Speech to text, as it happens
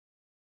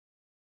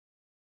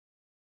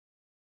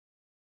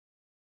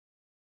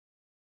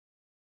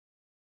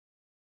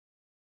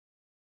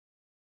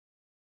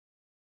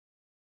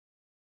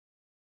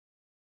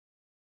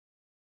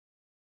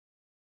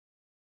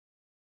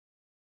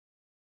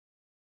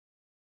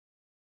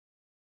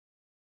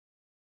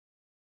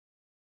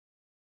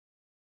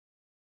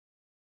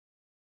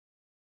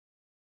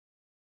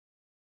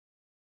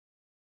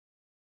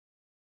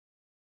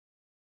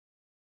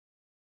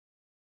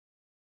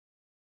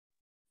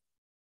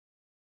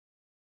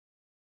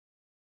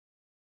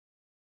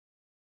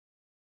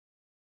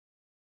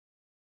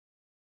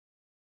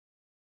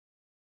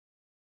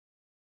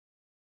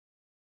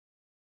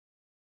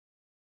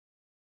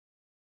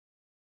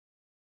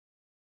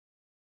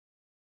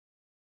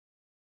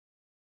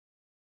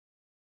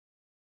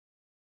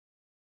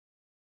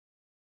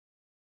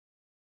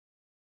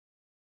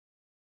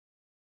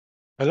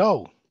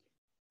Hello.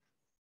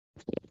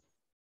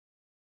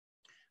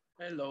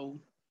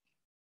 Hello.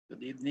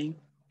 Good evening.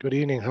 Good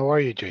evening. How are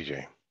you,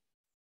 JJ?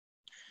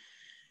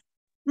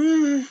 A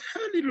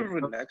little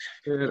relaxed.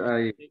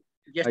 I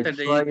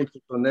Yesterday, trying to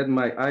connect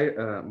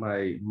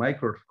my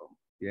microphone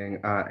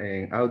and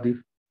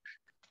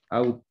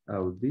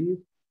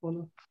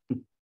audífono.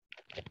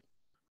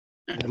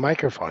 The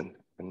microphone.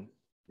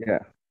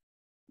 Yeah.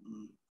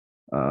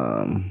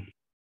 Um.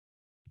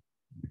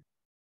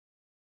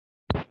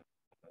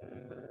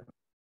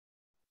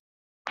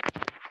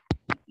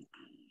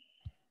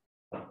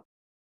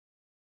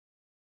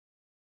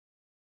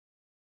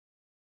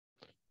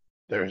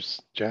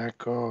 There's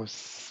Jacko,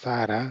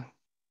 Sara.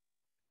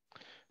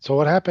 So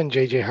what happened,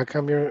 JJ? How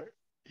come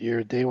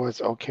your day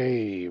was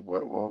okay?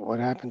 What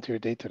happened to your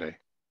day today?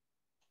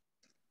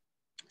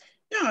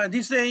 yeah,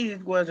 this day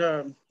it was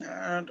a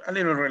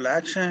little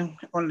relaxing,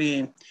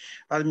 only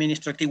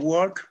administrative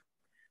work.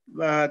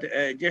 But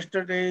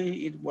yesterday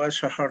it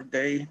was a hard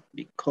day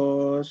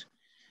because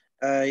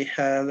I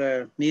had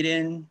a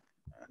meeting,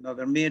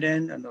 another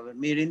meeting, another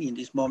meeting. In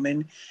this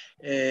moment,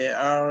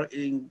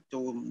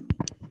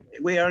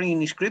 we are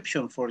in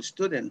inscription for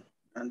student,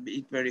 and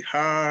it's very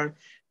hard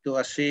to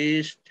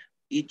assist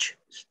each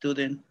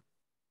student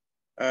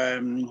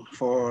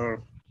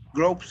for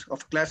groups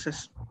of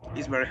classes.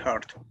 It's very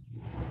hard.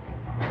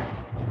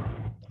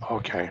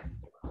 Okay.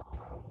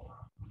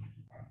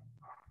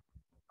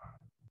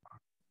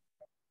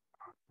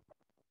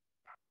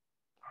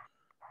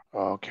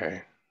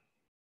 Okay.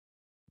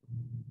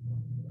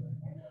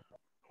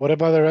 What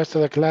about the rest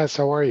of the class?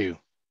 How are you?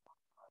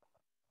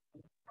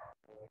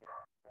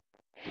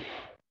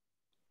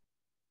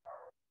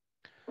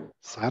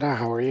 Sara,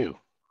 how are you?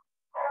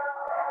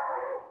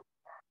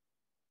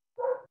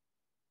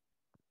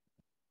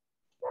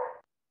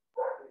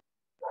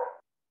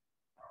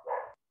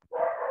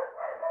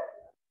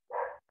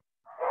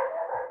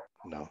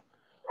 No.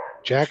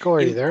 Jacko,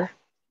 are you there?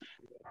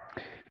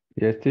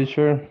 Yes,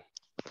 teacher.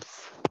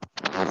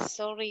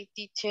 Sorry,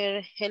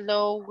 teacher.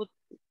 Hello,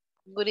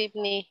 good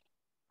evening.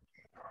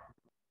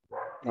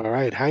 All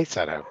right. Hi,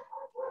 Sara.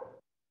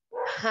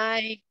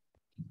 Hi.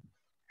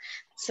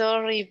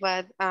 Sorry,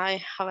 but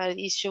I have an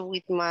issue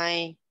with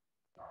my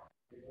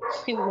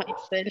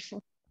cell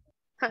phone.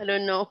 I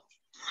don't know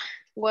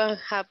what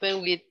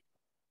happened with.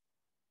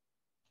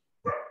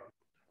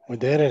 With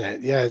the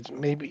internet, yeah,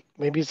 maybe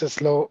maybe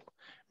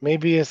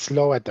it's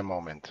slow at the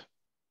moment.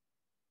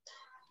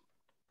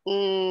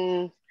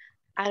 I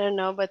don't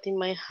know, but in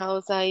my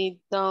house I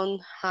don't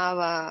have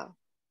a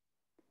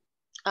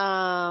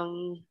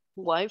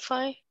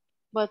Wi-Fi,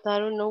 but I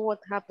don't know what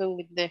happened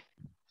with the.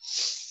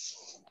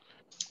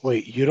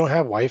 Wait, you don't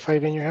have Wi-Fi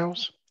in your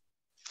house?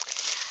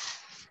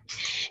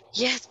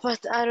 Yes,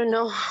 but I don't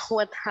know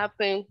what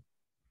happened.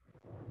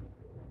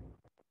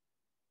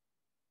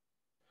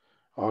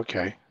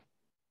 Okay.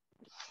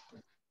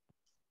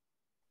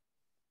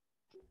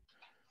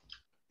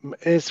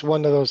 It's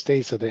one of those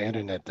days of the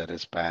internet that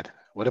is bad.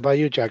 What about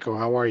you, Jacko?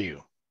 How are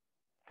you?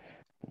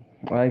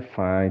 I'm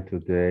fine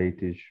today,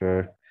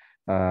 teacher.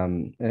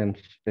 And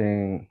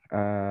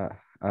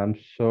I'm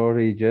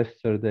sorry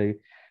yesterday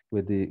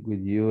with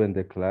you and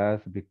the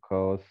class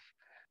because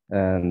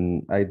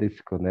I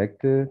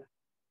disconnected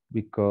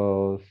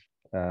because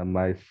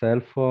my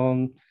cell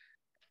phone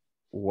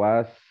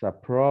was a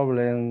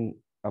problem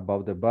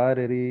about the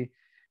battery.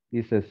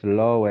 It's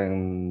slow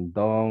and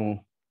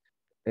don't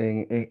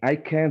and I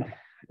can't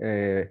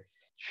uh,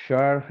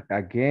 share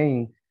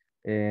again.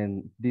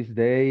 And this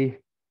day,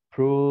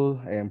 prove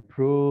and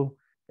prove,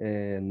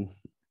 and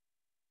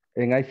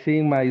I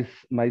think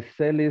my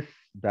cells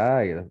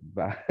died,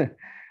 but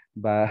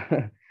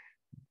but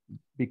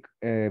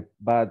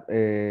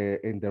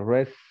in the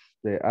rest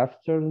the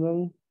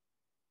afternoon,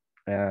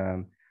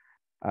 um,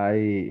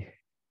 I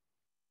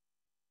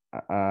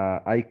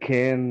I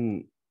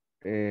can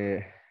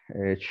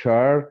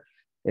share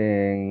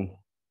and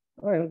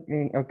well,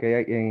 okay,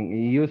 I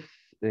can use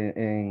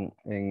in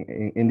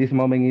this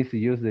moment is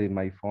use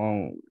my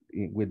phone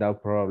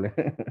without problem.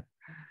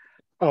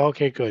 Oh,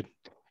 okay, good.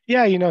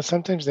 Yeah,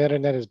 sometimes the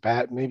internet is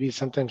bad. Maybe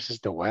sometimes it's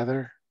the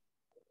weather.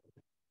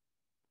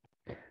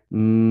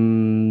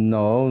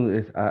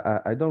 No,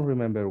 I don't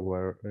remember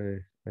where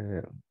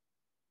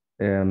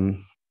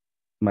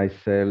my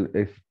cell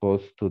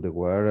exposed to the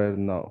weather.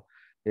 No,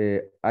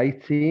 I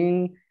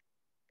think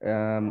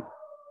um,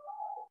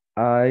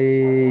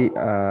 I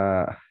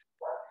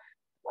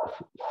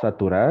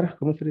saturar.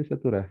 ¿Cómo se dice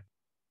saturar?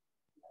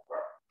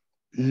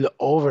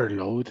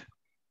 Overload.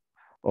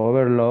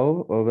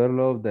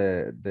 Overload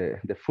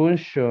the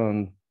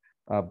function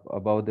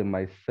about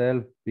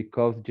myself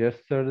because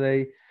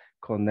yesterday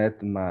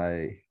connect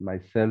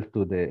myself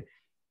to the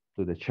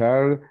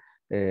chart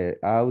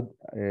out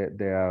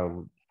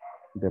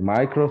the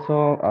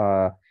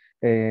Microsoft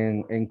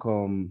and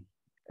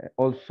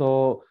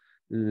also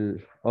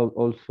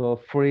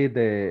also free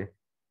the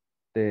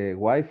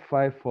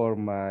Wi-Fi for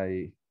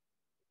my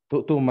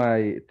to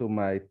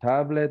my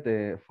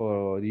tablet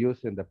for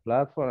using the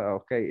platform.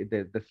 Okay,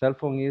 the cell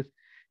phone is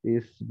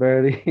is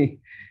very,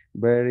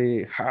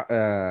 very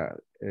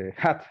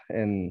hot,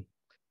 and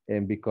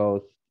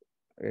because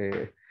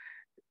uh,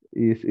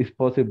 is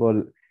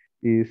possible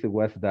is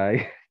was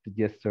die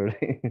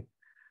yesterday.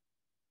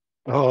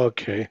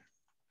 Okay.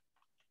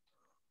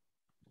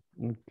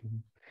 Okay.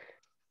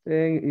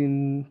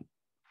 And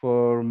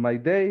for my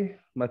day,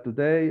 but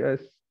today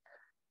is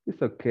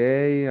it's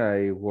okay.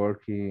 I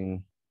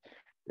working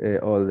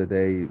all the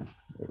day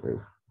uh,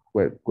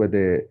 with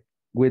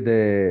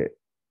the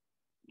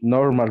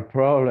normal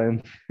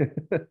problems,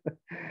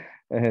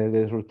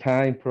 the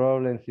routine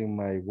problems in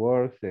my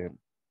works, and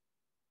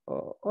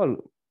all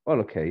all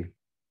okay.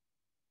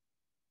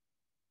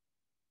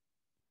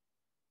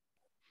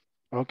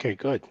 Okay,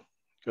 good.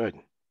 Good.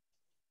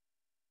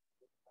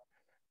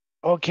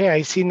 Okay,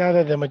 I see now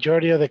that the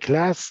majority of the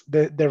class,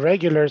 the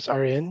regulars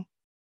are in.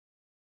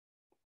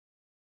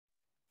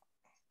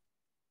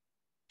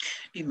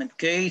 In my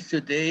case,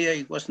 today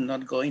I was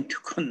not going to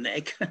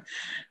connect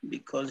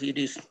because it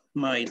is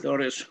my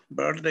daughter's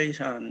birthday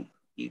and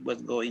he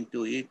was going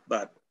to eat,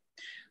 but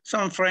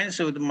some friends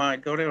with my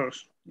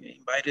daughters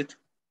invited.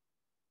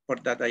 For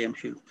that, I am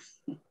here.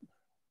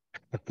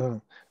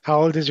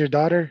 How old is your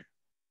daughter?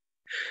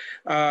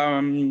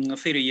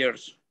 30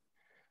 years.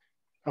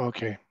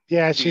 Okay.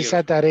 Yeah, 3 she's years.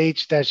 at that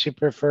age that she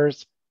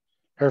prefers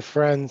her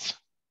friends.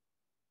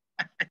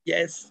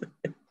 Yes.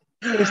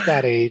 It's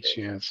that age,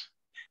 yes.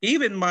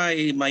 Even my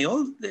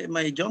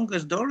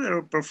youngest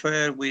daughter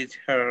prefer with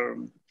her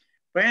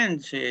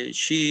friends.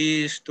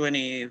 She is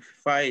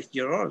 25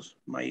 years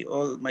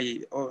old.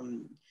 My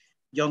own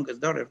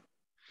youngest daughter.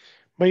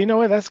 But you know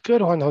what? That's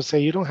good, Juan Jose.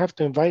 You don't have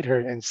to invite her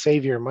and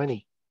save your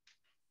money.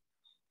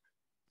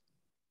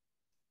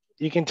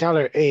 You can tell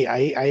her, hey,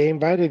 I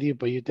invited you,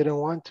 but you didn't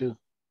want to.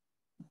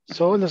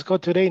 So let's go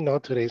today. No,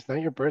 today's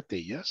not your birthday.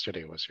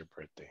 Yesterday was your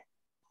birthday.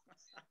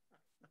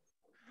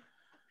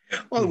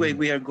 Always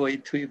we are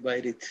going to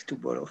invite it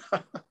tomorrow.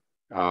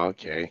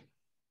 Okay.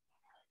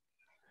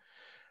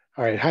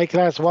 All right. Hi,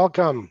 class.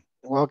 Welcome.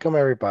 Welcome,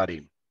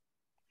 everybody.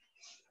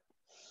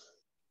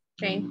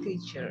 Thank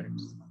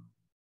teachers.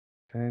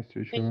 Thanks,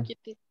 teacher. Thank you,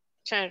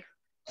 teacher.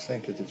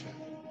 Thank you, teacher.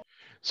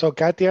 So,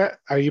 Katia,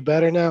 are you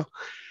better now?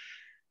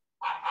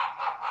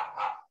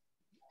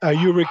 Are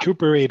you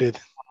recuperated?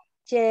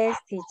 Yes,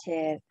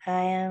 teacher,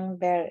 I am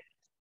better.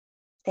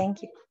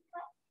 Thank you.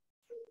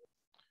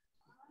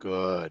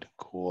 Good.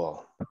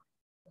 Cool.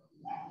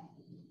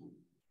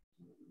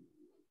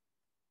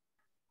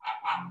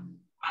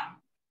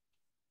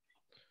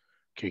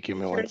 Okay, give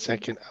me 1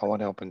 second. I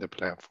want to open the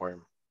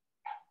platform.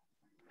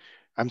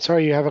 I'm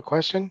sorry, you have a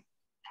question?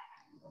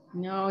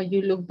 No,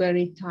 you look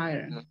very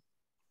tired.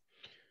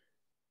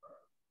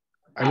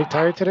 Are you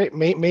tired today?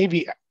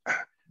 Maybe.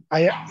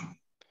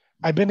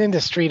 I've been in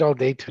the street all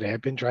day today.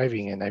 I've been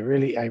driving and I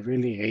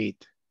really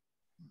hate.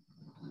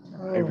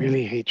 Oh, I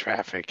really hate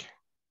traffic.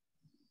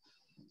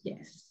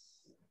 yes.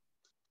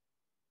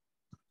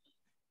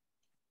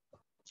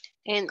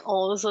 And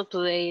also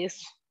today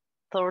is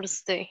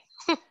Thursday.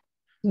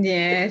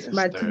 Yes, Yes,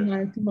 but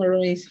sir.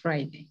 tomorrow is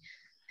Friday.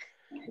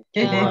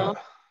 Yeah.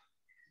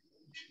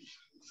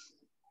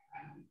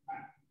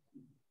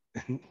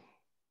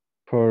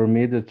 For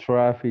me, the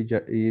traffic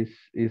is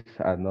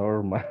a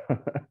normal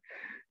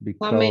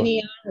because How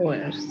many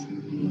hours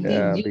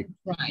did you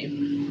drive?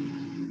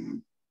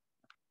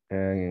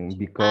 And I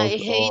because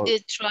hate the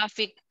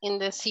traffic in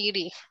the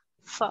city.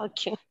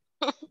 Fuck you.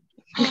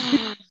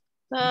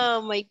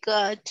 Oh my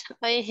God.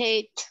 I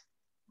hate.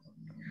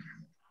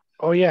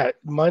 Oh yeah,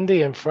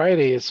 Monday and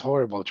Friday is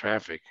horrible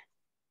traffic.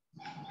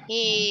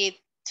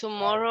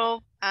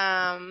 Tomorrow,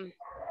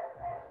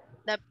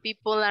 the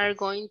people are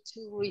going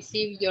to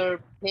receive your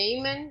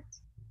payment.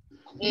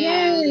 And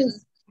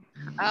Yes.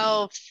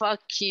 oh,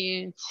 fuck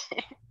you.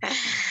 Yes.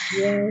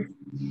 Yeah.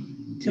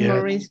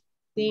 Tomorrow is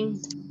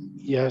thing.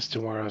 Yes,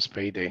 tomorrow's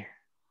payday.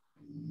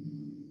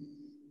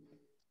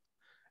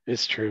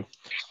 It's true.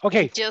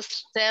 Okay.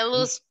 Just tell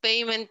us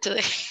payment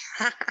today.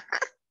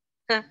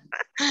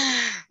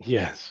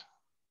 Yes.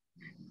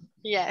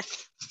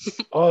 Yes.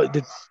 Oh,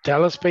 did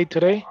Dallas pay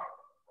today?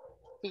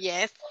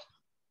 Yes.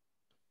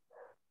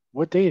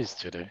 What day is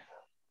today?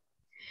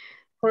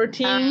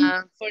 14.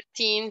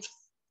 14.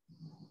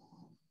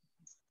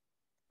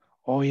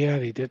 Oh yeah,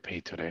 they did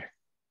pay today.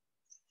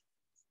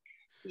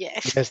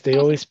 Yes. Yes, they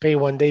always pay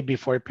one day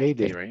before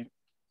payday, right?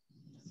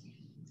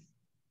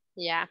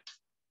 Yeah.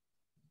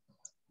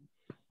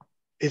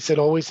 Is it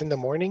always in the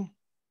morning?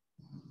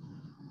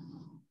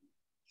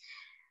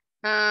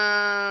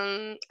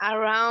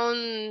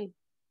 Around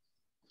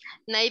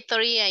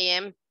 9:30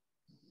 a.m.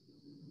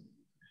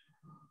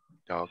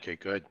 Okay,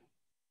 good.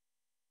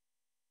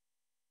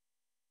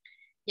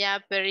 Yeah,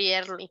 very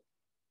early.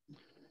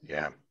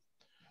 Yeah.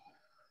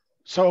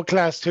 So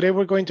class, today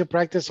we're going to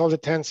practice all the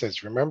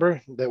tenses.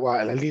 Remember that,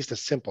 well, at least the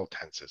simple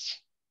tenses.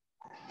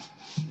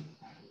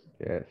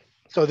 Yes.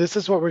 So this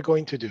is what we're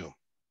going to do.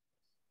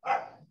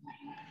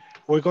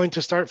 We're going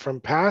to start from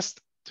past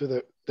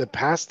to the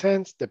past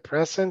tense, the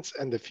present,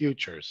 and the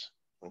futures.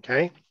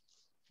 Okay.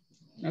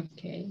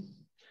 Okay.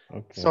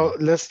 Okay. So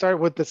let's start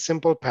with the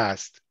simple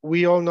past.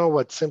 We all know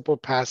what simple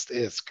past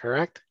is,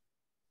 correct?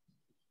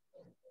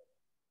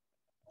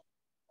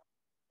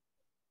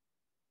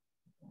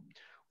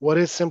 What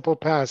is simple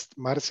past,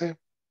 Marce?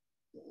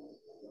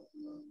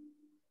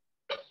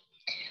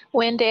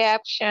 When the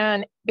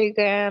action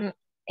began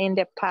in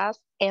the past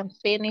and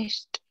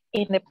finished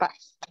in the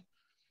past.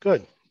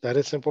 Good. That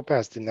is simple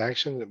past. An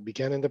action that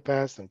began in the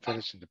past and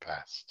finished in the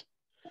past.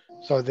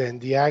 So then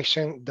the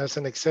action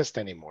doesn't exist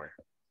anymore.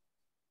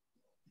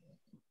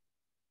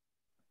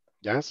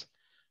 Yes?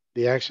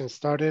 The action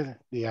started,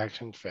 the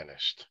action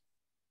finished.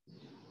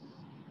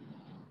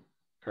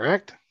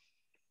 Correct?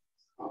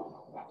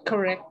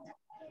 Correct.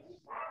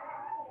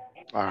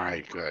 All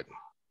right, good.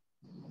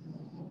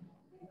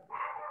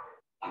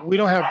 We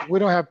don't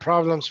have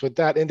problems with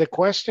that. In the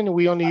question,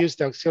 we only use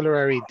the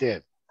auxiliary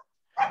did.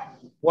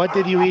 What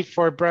did you eat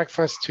for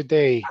breakfast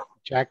today,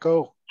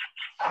 Jacko?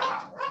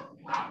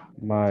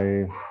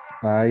 I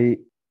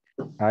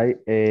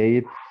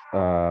ate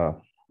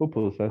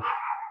pupusas.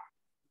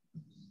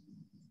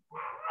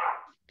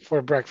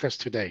 For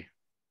breakfast today.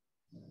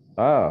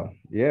 Ah,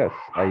 yes,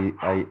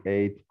 I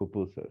ate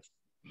pupusas.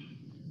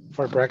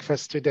 For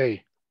breakfast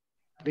today.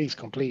 Please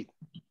complete.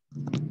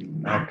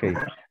 Okay,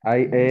 I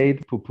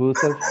ate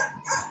pupusas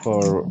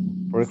for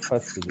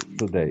breakfast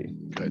today.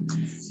 Good.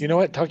 You know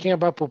what? Talking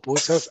about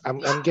pupusas,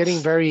 I'm getting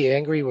very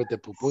angry with the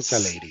pupusa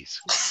ladies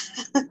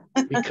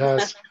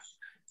because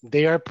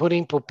they are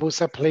putting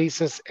pupusa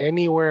places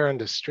anywhere on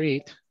the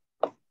street,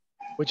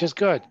 which is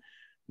good.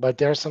 But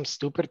there are some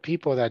stupid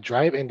people that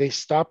drive and they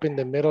stop in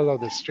the middle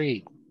of the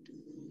street.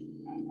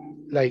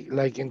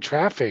 Like in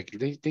traffic,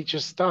 they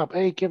just stop.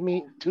 Hey, give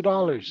me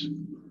 $2.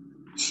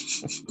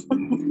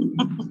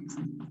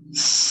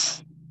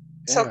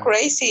 So Yeah.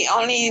 crazy,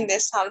 only in the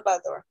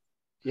Salvador.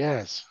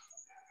 Yes.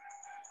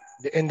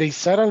 And they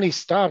suddenly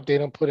stop. They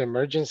don't put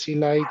emergency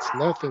lights,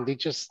 nothing. They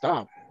just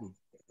stop.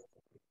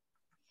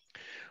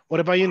 What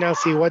about you,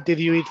 Nelsie? What did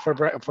you eat for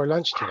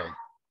lunch today?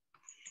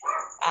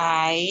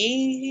 I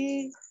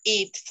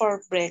eat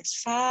for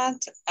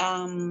breakfast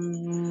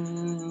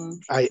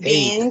I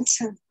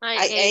beans.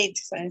 I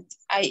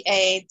I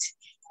ate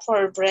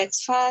for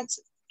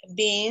breakfast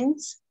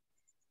beans,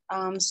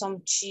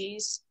 some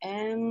cheese,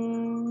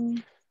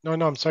 and No,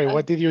 I'm sorry.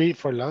 What did you eat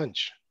for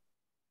lunch?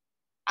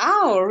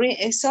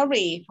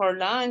 sorry, for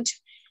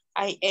lunch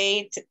I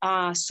ate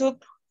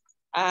soup,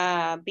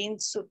 bean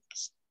soup,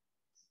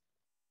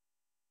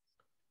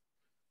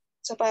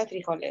 sopa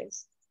de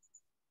frijoles.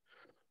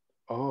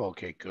 Oh,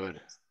 okay, good.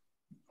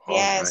 Oh,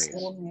 Yes,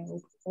 nice.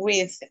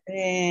 with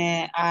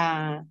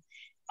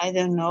I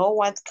don't know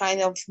what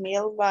kind of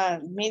meal,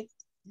 but meat,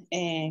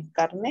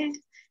 carne,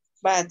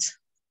 but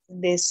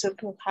the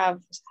soup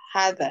have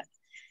had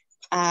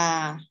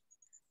a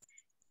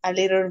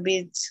little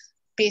bit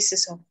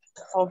pieces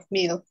of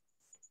meal,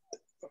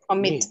 of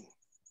meat. Meat.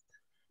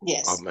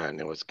 Yes. Oh man,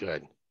 it was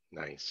good.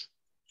 Nice.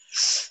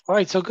 All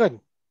right, so good.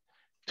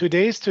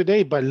 Today is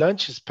today, but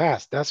lunch is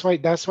past. That's why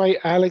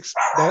Alex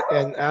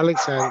and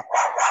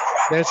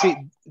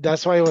Nancy,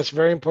 that's why it was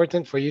very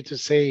important for you to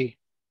say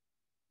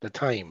the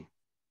time.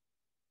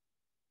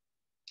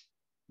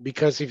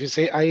 Because if you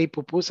say I ate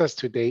pupusas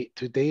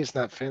today is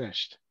not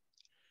finished.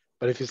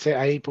 But if you say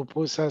I ate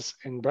pupusas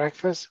in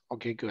breakfast,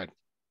 okay, good.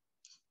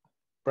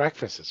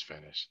 Breakfast is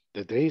finished.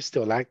 The day is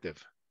still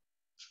active.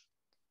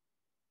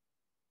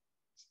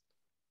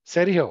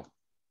 Sergio.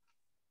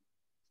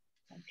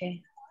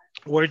 Okay.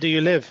 Where do you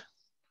live?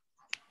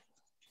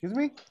 Excuse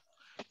me?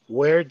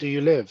 Where do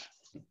you live?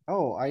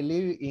 Oh, I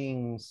live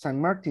in San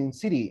Martin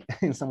City,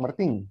 in San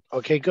Martin.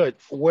 Okay, good.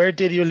 Where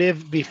did you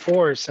live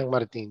before San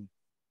Martin?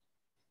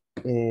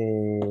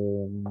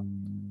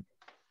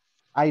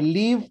 I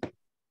live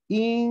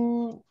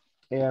in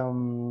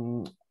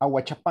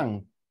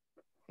Ahuachapán.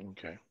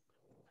 Okay.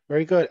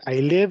 Very good. I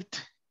lived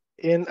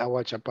in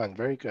Ahuachapán.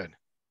 Very good.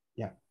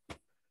 Yeah.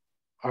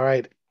 All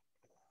right.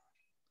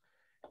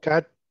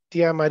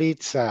 Katia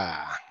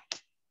Maritza.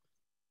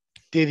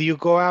 Did you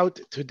go out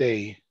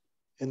today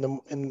in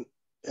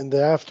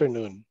the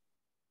afternoon?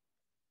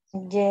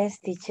 Yes,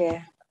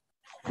 teacher.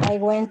 I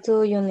went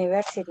to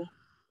university.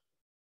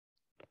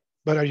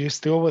 But are you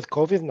still with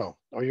COVID? No.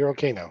 Or you're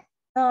okay now?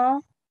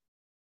 No.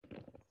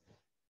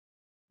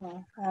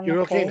 No, I'm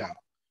You're okay now.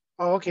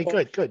 Oh, okay,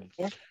 Yes. good.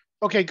 Yes.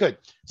 Okay, good.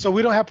 So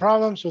we don't have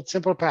problems with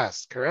simple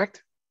past,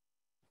 correct?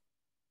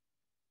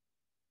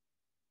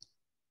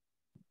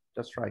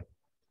 That's right.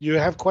 You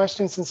have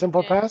questions in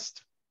simple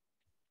past?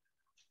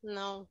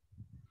 No.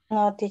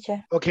 No,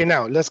 teacher. Okay,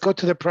 now let's go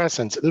to the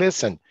presents.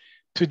 Listen,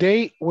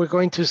 today we're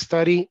going to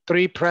study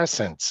 3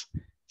 presents.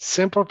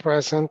 Simple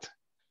present,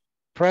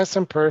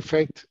 present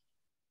perfect.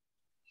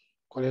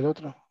 ¿Cuál es el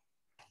otro?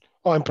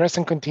 Oh, and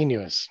present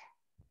continuous.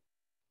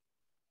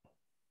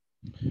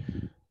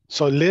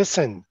 So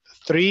listen,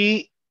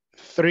 three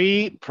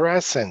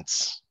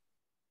presents.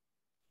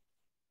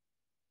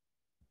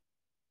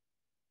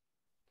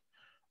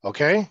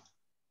 Okay?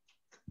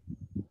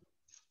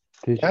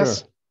 Teacher,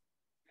 Yes?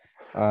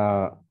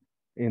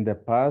 in the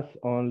past,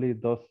 only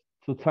those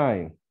 2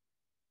 times.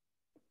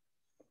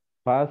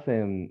 past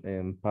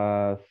and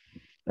past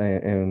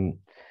and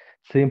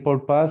simple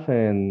past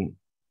and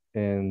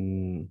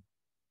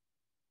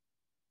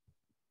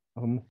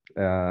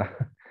uh,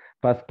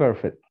 past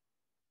perfect.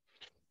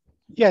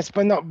 Yes,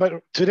 but no,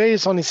 but today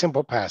is only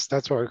simple past.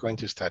 That's what we're going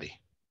to study.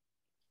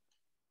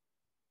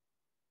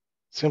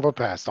 Simple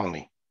past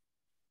only.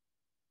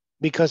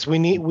 Because you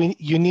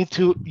need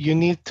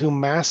to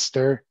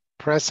master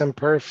present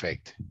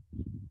perfect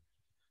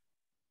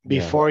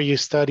before you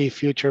study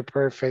future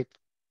perfect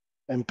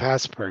and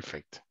past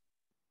perfect.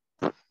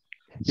 So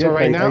Yes,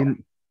 right now,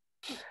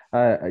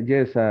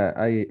 yes,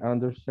 I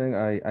understand.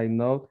 I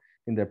know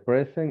in the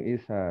present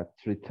is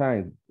 3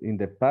 times. In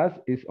the past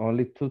is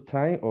only 2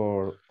 times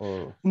or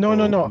no.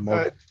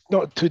 more.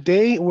 No,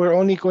 today we're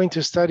only going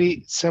to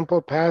study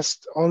simple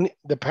past, only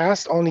the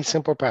past, only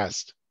simple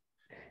past.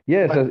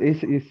 Yes, But,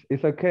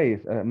 it's okay.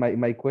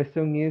 My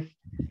question is,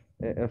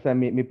 o sea,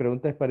 mi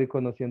pregunta es para ir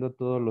conociendo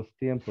todos los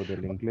tiempos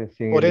del inglés.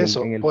 Si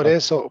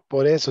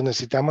por eso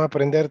necesitamos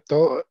aprender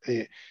todo,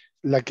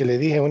 la que le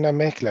dije, una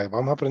mezcla.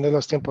 Vamos a aprender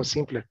los tiempos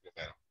simples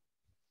primero.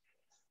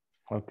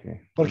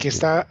 Okay. Porque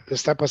está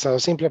pasado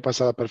simple,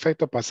 pasado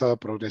perfecto, pasado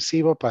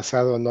progresivo,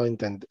 pasado no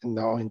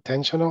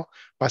intentional,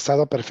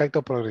 pasado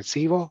perfecto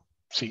progresivo.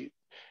 Sí,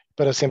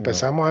 pero si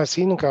empezamos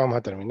así, nunca vamos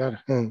a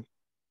terminar.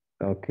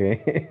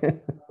 Okay.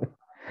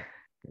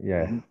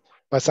 Yeah.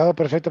 Pasado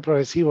perfecto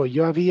progresivo.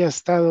 Yo había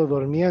estado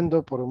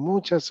durmiendo por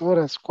muchas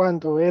horas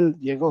cuando él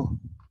llegó.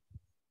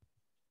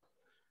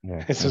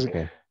 Yeah. Eso es,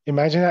 Okay.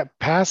 imagine that.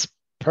 Past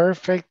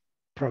perfect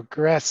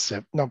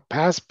progressive. No,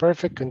 past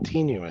perfect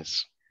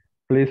continuous.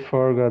 Please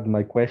forget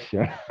my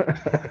question.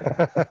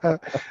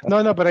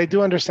 No, but I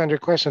do understand your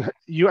question.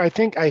 I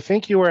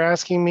think you were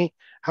asking me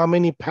how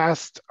many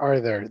past are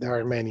there? There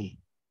are many.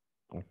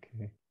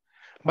 Okay.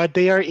 But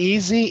they are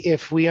easy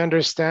if we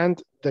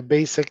understand the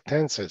basic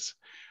tenses.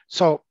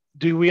 So,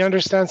 do we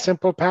understand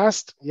simple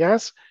past?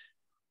 Yes.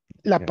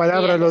 La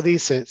palabra lo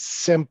dice,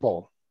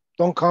 simple.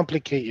 Don't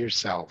complicate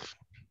yourself.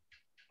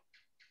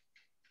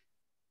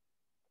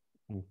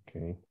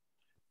 Okay.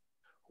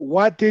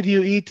 What did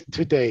you eat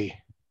today?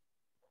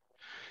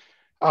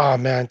 Oh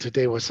man,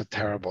 today was a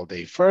terrible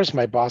day. First,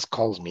 my boss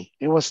calls me.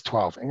 It was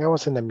 12 and I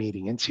was in a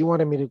meeting and she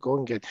wanted me to go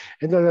and get,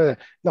 no,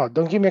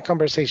 don't give me a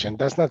conversation.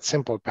 That's not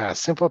simple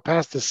past. Simple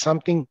past is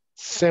something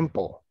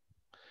simple.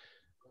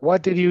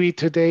 What did you eat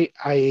today?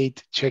 I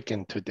ate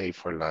chicken today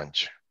for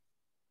lunch.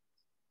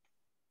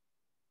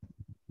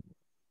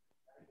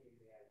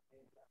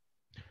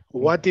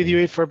 What did you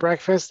eat for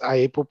breakfast? I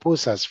ate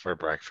pupusas for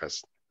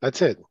breakfast.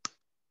 That's it.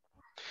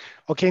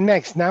 Okay,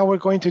 next. Now we're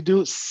going to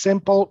do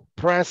simple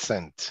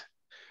present.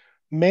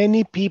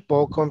 Many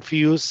people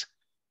confuse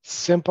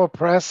simple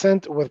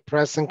present with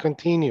present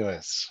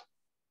continuous.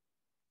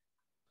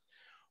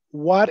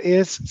 What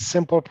is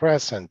simple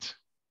present?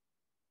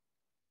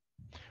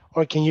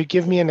 Or can you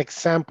give me an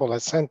example, a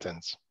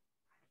sentence?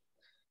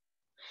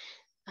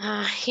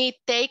 He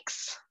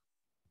takes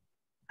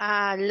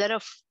a lot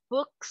of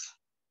books.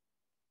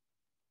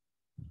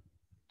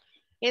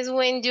 Is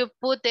when you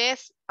put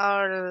this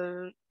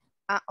or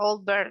all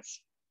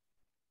verbs.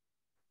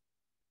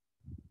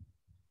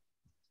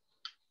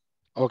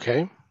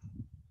 Okay.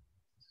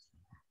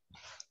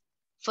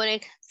 For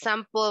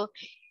example,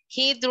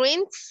 he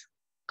drinks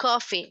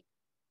coffee.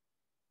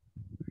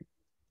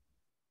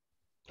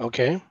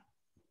 Okay.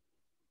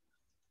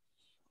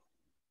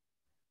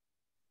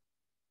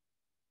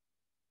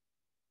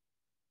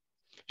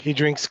 He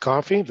drinks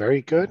coffee.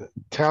 Very good.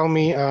 Tell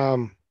me,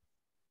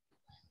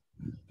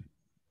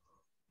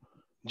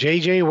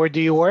 JJ, where do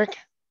you work?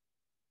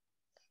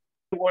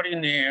 I work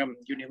in the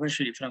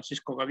University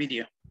Francisco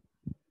Gavidia.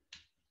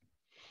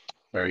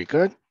 Very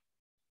good.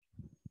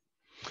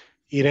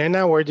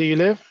 Irena, where do you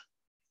live?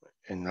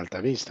 In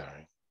Alta Vista,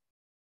 right?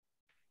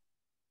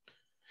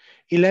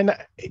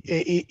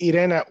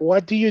 Irena,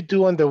 what do you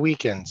do on the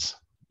weekends?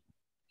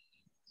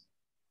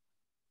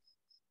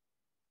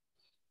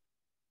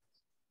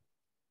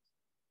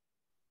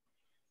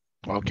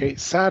 Okay,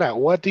 Sara,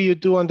 what do you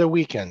do on the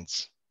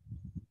weekends?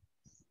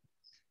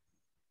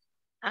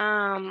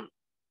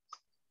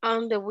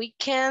 On the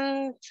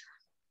weekend,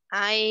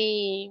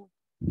 I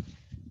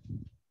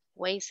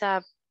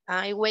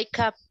wake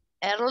up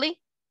early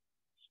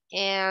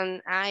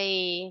and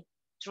I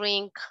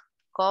drink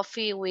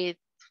coffee with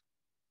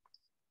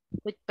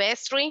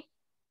pastry.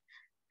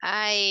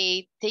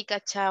 I take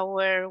a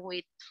shower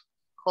with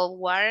cold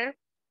water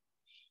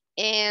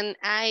and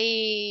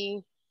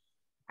I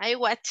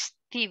watch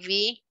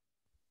TV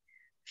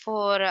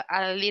for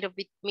a little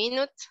bit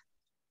minutes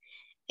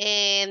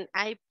and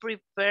I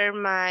prepare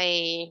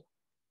my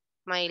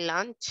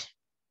lunch.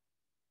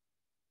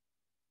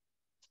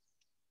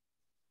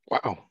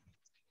 Wow.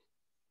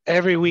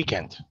 Every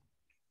weekend?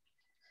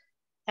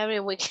 Every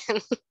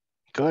weekend.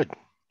 Good.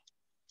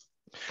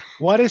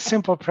 What is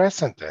simple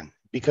present then?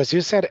 Because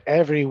you said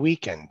every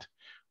weekend.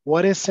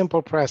 What is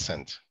simple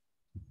present?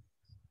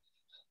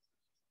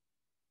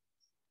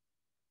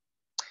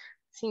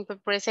 Simple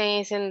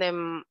present is in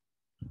the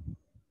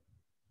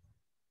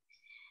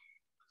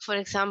For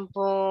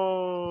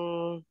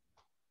example,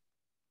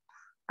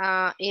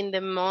 in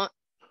the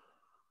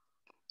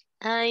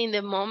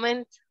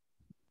moment,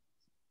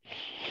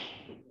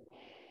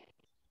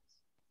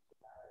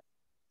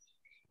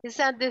 is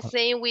that the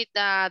same with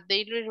the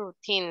daily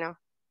routine? No?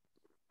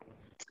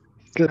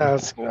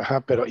 Class,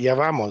 ajá, pero ya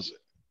vamos.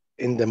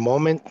 In the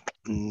moment,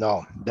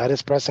 no, that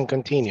is present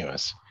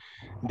continuous.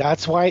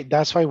 That's why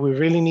we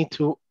really need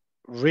to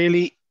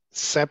really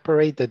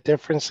separate the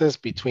differences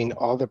between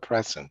all the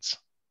presents.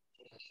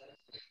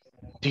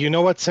 Do you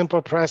know what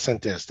simple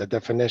present is, the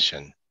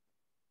definition?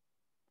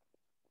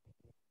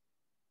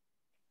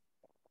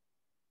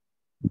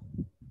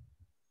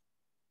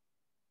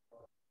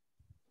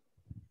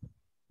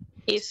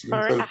 It's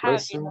for a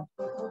habit.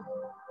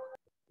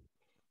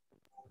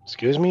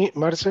 Excuse me,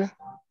 Marce?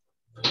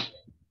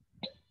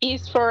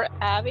 It's for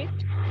habit.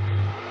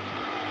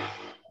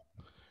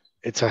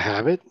 It's a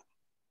habit?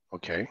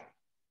 Okay.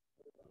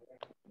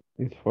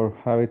 It's for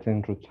habit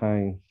and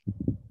routine.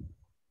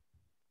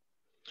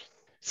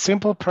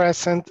 Simple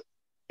present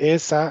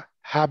is a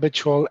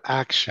habitual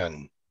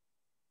action.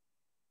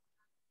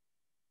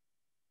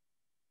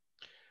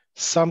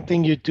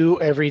 Something you do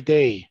every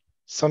day,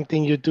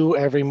 something you do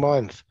every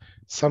month,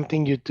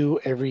 something you do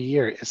every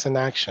year. It's an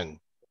action.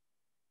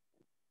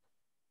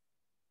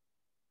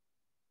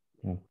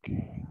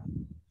 Okay.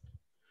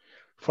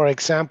 For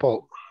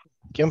example,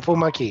 ¿quién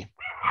fuma aquí?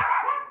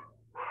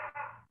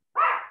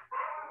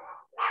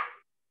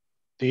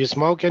 Do you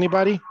smoke,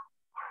 anybody?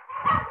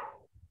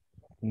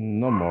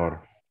 No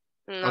more.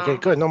 No. Okay,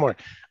 good, no more.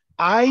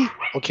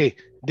 Okay,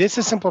 this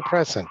is simple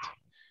present.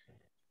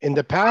 In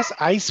the past,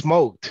 I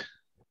smoked.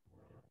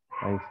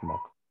 I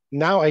smoke.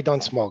 Now I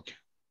don't smoke.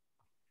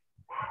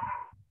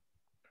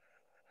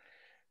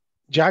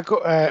 Jacko,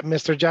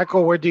 Mr.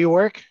 Jacko, where do you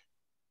work?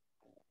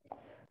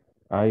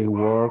 I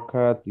work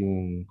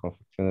in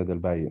Confecciones del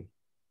Valle.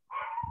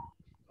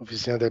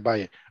 Oficina del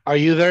Valle. Are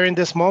you there in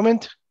this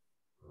moment?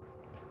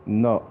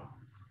 No.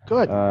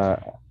 Good.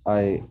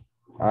 I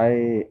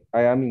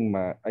am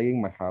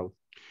in my house.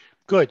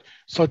 Good.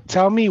 So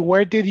tell me,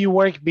 where did you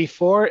work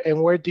before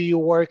and where do you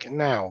work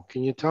now?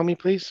 Can you tell me,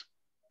 please?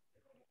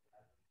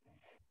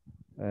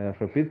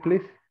 Repeat,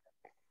 please.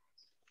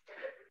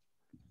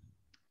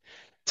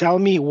 Tell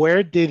me,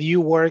 where did you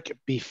work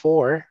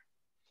before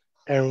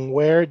and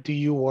where do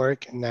you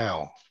work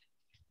now?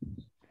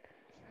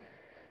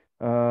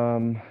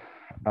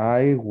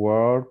 I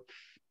work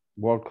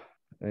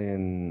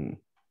in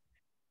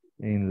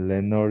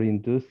Lenore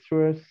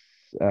Industries.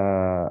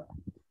 I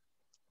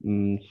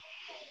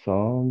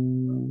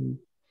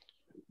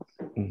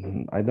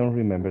don't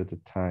remember the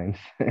times.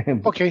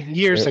 Okay,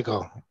 years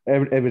ago.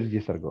 Every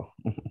years ago.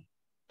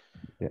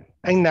 Yeah.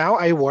 And now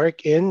I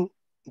work in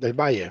Del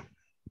Valle.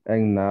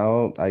 And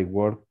now I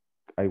work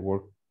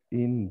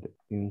in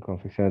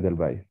Confecciones del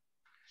Valle.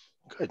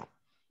 Good.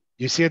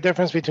 You see a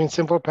difference between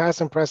simple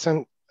past and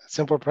present,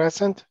 simple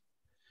present?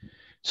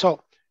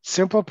 So,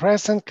 simple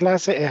present,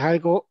 clase, es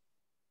algo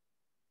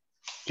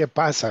que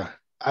pasa,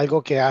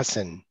 algo que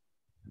hacen,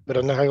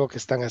 pero no es algo que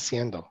están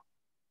haciendo.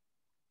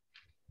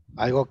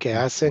 Algo que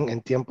hacen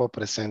en tiempo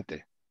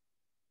presente.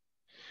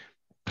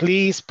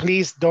 Please,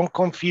 please don't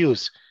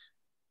confuse.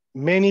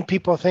 Many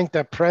people think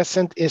that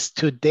present is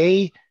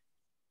today,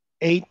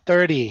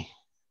 8:30.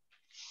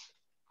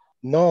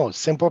 No,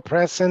 simple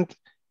present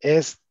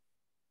es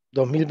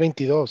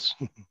 2022.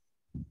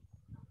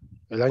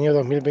 El año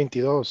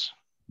 2022.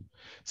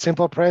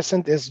 Simple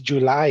present is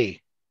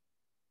July.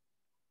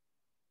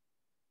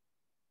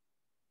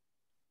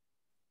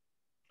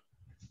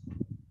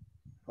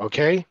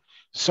 Okay,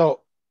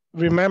 so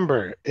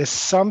remember, it's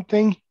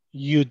something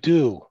you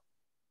do.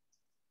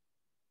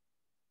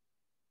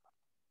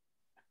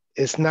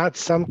 It's not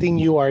something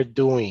you are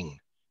doing.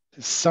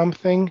 It's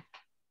something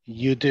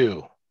you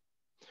do.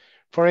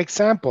 For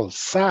example,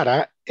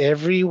 Sarah,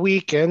 every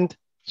weekend,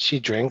 she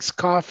drinks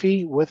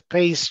coffee with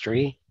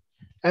pastry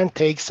and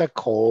takes a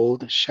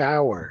cold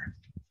shower.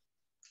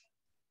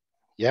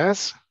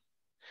 Yes?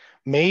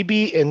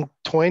 Maybe in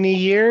 20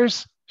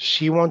 years,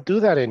 she won't do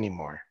that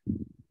anymore.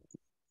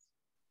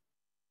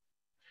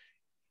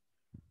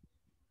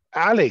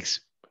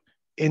 Alex,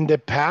 in the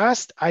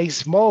past, I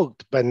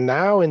smoked, but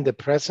now in the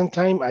present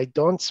time, I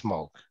don't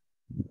smoke.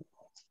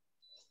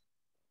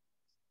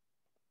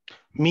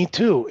 Me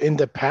too. In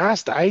the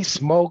past, I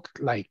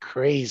smoked like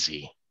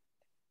crazy,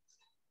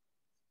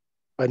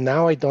 but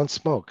now I don't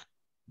smoke.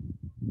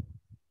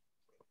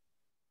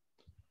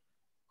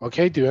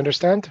 Okay, do you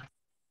understand?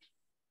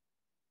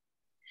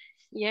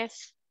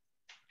 Yes.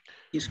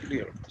 It's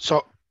clear.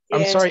 So,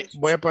 I'm sorry,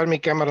 voy a apagar mi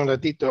cámara un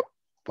ratito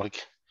porque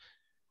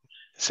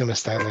se me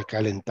está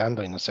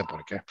recalentando y no sé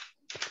por qué.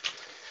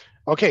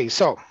 Okay,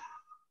 so,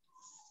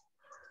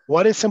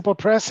 what is simple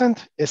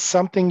present? Is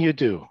something you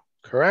do,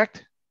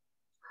 correct?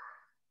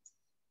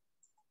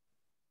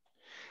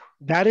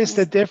 That is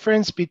the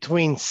difference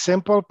between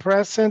simple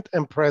present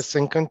and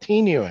present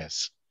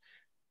continuous.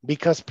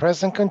 Because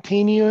present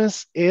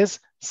continuous is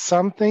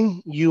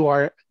something you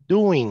are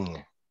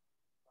doing.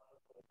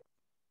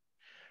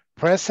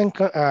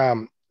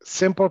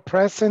 simple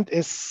present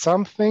is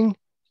something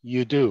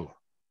you do.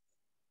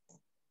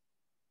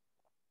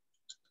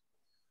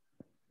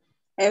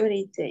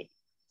 Every day.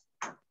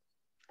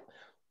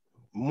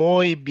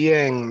 Muy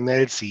bien,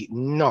 Nelsie.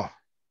 No.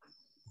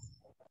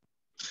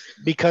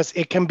 Because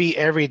it can be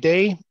every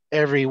day,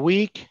 every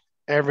week,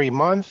 every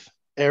month,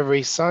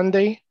 every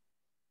Sunday.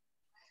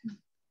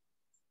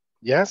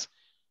 Yes?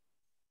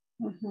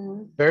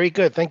 Very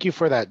good. Thank you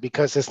for that.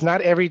 Because it's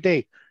not every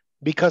day.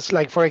 Because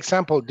like, for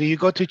example, do you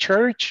go to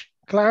church,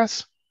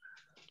 class?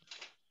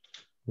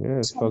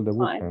 Yes, all the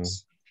weekend.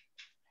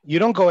 You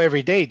don't go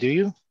every day, do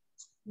you?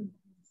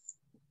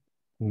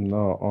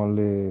 No,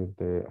 only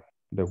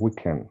the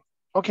weekend.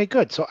 Okay,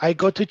 good. So I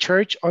go to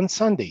church on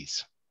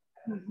Sundays.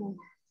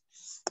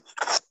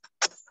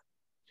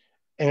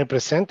 En el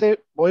presente,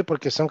 hoy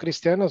porque son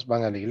cristianos,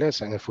 van a la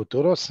iglesia. En el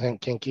futuro,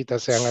 quien quita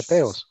sean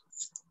ateos.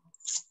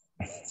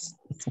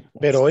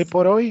 Pero hoy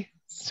por hoy,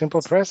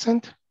 simple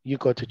present, you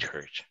go to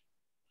church.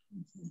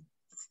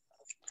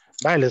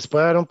 Vale, les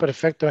puedo dar un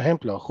perfecto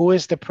ejemplo. Who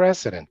is the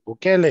president?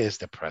 Bukele is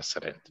the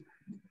president.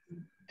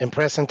 In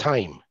present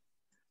time.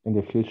 In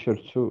the future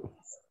too.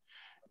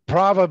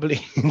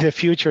 Probably in the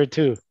future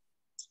too.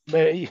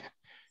 But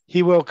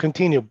he will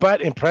continue.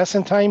 But in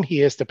present time,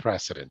 he is the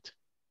president.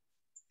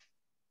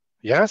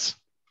 Yes?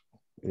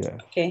 Yeah.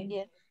 Okay.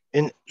 Yeah.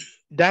 And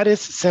that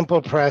is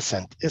simple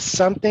present. It's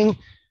something,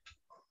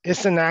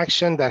 it's an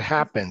action that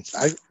happens.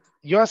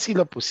 Yo así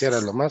lo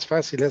pusiera, lo más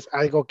fácil es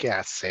algo que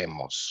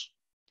hacemos.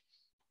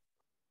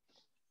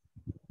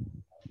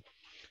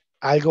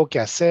 Algo que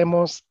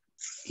hacemos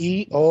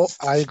y o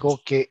algo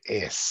que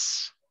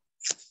es.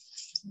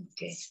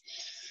 Okay.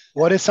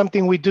 What is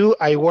something we do?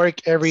 I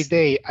work every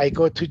day. I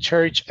go to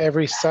church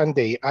every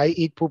Sunday. I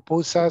eat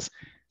pupusas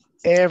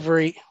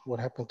what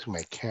happened to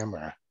my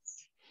camera?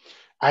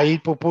 I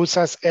eat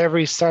pupusas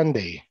every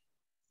Sunday.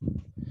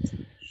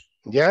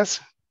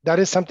 Yes, that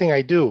is something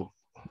I do.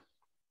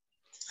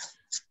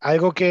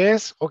 Algo que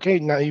es, okay,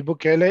 Nayib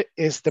Bukele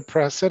is the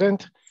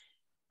president.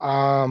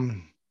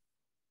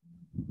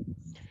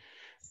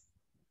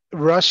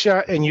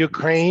 Russia and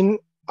Ukraine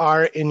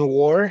are in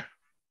war.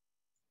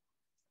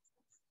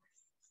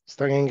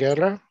 Están en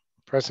guerra,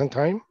 present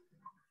time.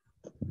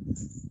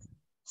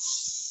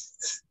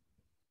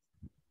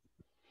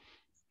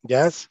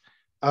 Yes.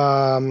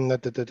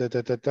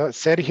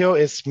 Sergio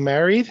is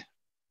married,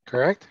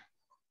 correct?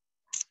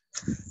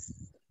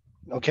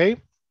 Okay.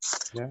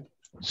 Yeah.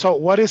 So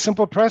what is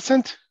simple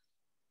present?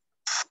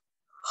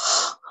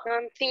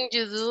 Something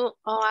you do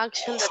or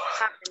action that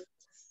happens.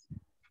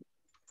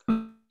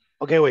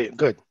 Okay, wait,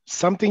 good.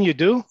 Something you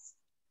do?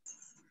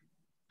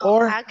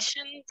 Or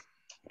action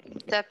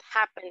that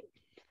happen.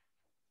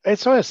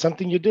 Eso es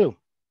something you do.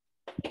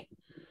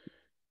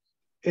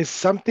 It's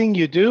something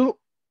you do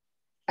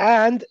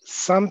and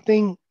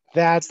something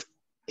that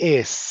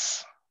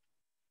is.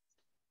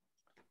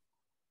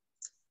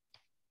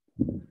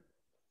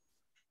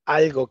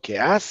 Algo que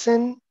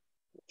hacen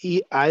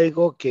y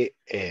algo que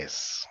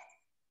es.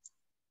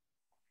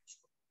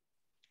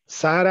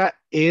 Sara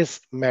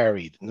is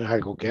married. No es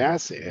algo que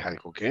hace, es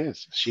algo que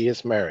es. She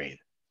is married.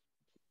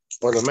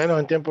 Por lo menos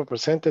en tiempo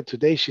presente,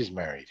 today she's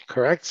married.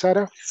 Correct,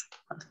 Sara?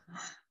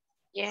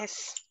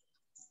 Yes.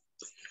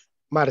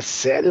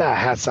 Marcela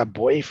has a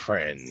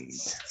boyfriend.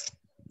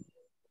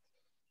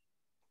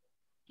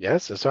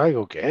 Yes, es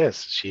algo que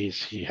es.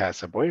 She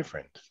has a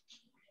boyfriend.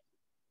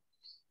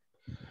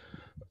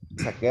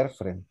 It's a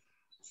girlfriend.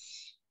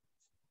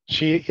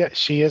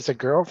 She is a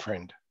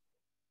girlfriend.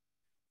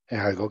 Es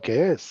algo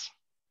que es.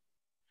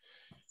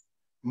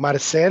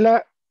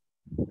 Marcela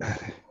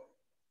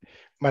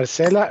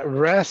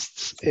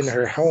rests in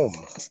her home.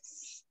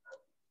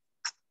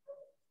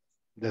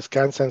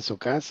 Descansa en su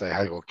casa, es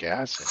algo que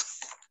hace.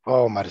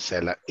 Oh,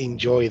 Marcela,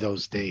 enjoy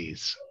those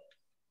days.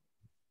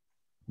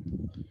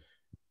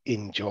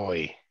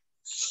 Enjoy.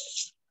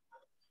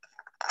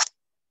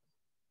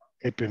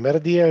 El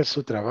primer día de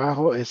su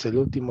trabajo es el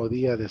último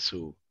día de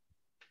su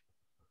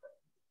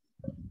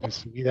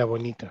vida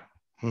bonita.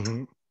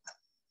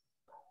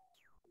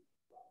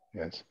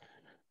 Yes.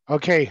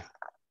 Okay.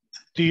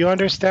 Do you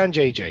understand,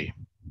 JJ?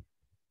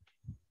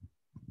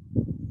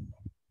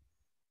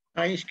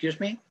 Excuse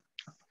me?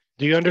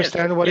 Do you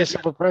understand what is yes.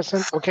 simple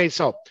present? Okay,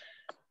 so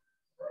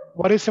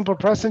what is simple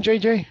present,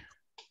 JJ?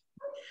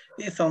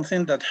 It's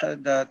something that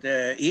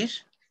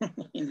is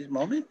in this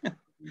moment.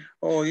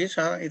 Or it's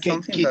something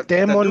that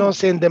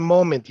Quitémonos in the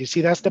moment. You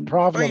see, that's the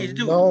problem.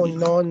 No,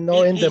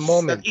 in the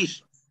moment.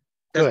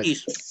 That Good.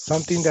 is.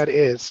 Something that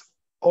is.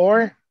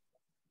 Or?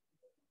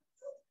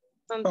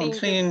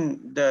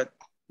 Something that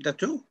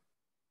do.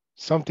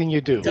 Something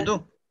you do. To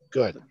do.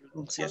 Good.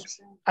 Yes.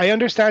 I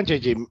understand,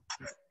 JJ.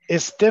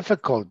 It's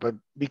difficult, but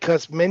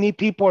because many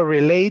people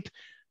relate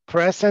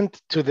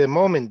present to the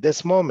moment,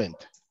 this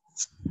moment.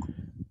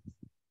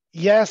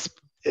 Yes,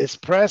 it's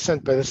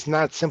present, but it's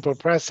not simple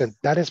present.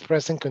 That is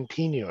present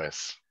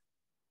continuous.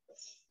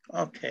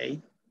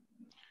 Okay.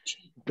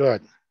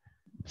 Good.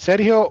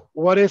 Sergio,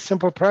 what is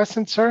simple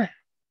present, sir?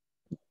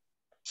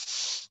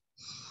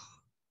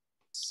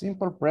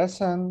 Simple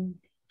present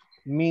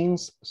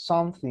means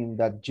something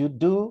that you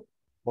do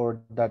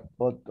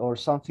or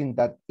something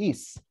that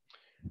is.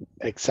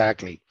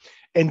 Exactly.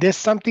 And this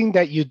something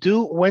that you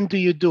do, when do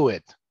you do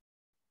it?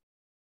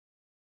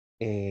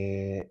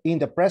 In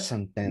the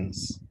present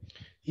tense.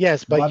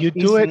 Yes, but you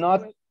do it.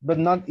 But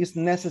not is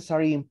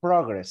necessary in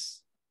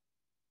progress.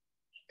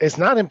 It's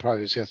not in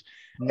progress, yes.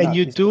 No, and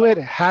you do it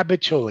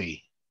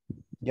habitually.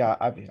 Yeah,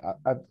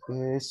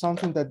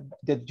 something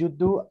that you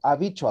do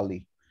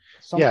habitually.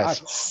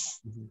 Yes.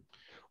 Mm-hmm.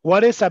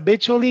 What is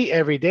habitually?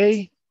 Every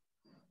day,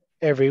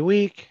 every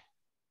week.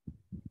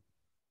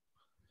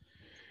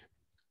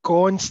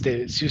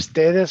 Conste, si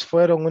ustedes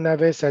fueron una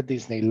vez a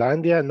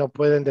Disneylandia, no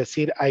pueden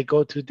decir I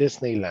go to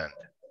Disneyland.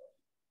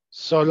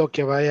 Solo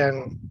que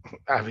vayan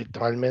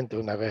habitualmente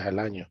una vez al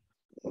año.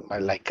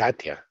 Like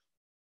Katia.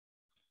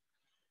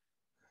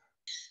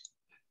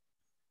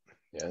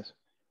 Yes.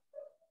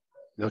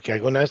 Lo que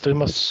alguna vez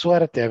tuvimos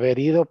suerte de haber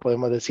ido,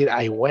 podemos decir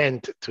I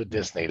went to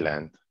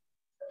Disneyland.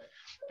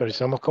 Pero si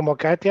somos como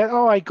Katia,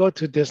 oh, I go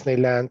to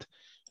Disneyland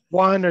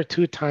 1 or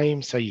 2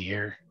 times a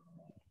year.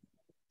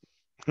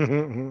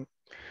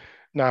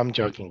 No, I'm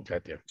joking,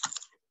 Katia.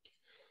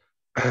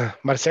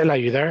 Marcela, are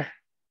you there?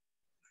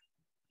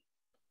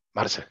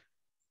 Marcel.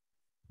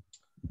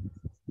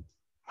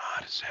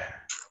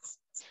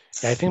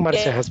 Yeah, I think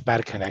Marcel has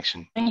bad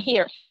connection. I'm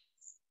here.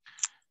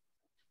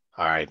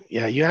 All right.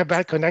 Yeah, you have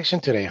bad connection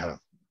today, huh?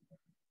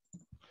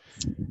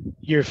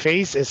 Your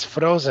face is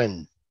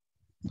frozen.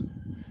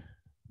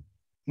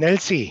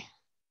 Nelsie.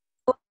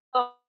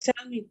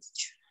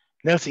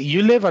 Nelsie,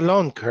 you live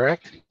alone,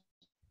 correct?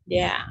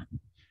 Yeah.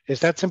 Is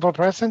that simple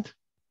present?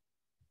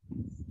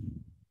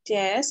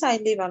 Yes, I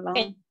live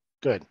alone.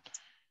 Good.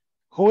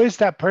 Who is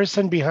that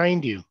person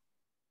behind you?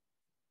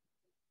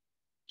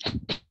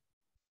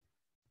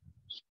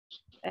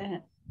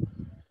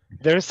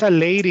 There's a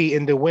lady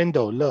in the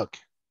window, look.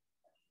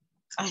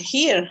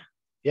 Here?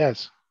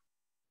 Yes.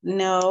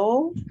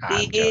 No,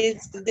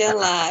 it's the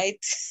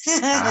light.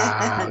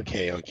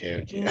 Okay.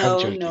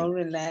 No,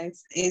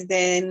 relax. It's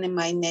then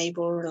my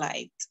neighbor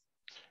light.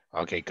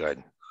 Okay,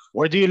 good.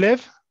 Where do you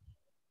live?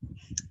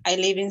 I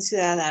live in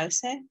Ciudad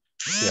Arce.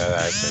 Ciudad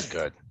Arce,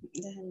 good.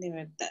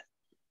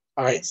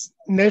 All right, Yes.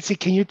 Nelsie,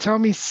 can you tell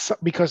me,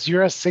 because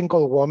you're a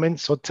single woman,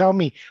 so tell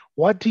me,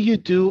 what do you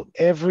do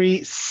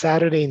every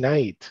Saturday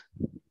night?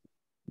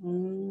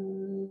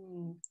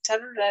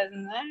 Saturday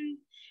night?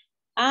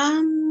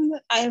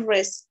 I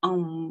rest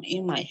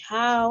in my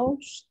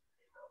house.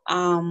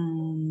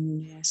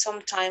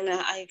 Sometimes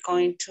I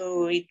going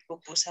to eat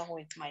pupusa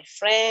with my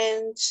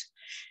friends,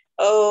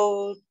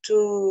 or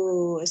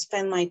to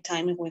spend my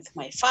time with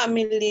my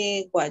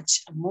family,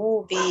 watch a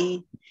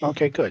movie.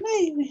 Okay, good.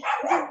 Maybe.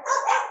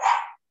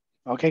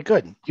 Okay,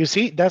 good. You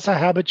see, that's a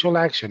habitual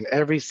action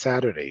every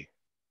Saturday.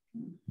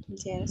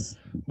 Yes.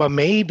 But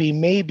maybe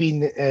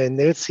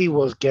Nelsie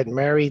will get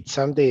married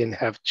someday and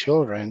have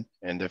children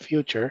in the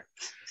future.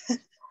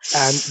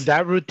 And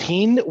that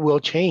routine will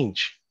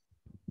change.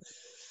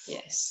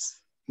 Yes.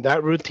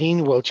 That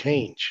routine will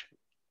change.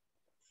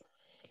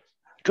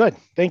 Good.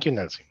 Thank you,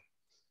 Nelsie.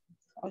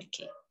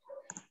 Okay.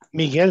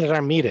 Miguel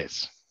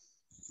Ramirez.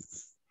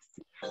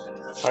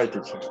 Hi,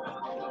 teacher.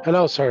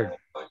 Hello, sir.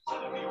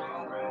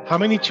 How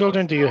many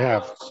children do you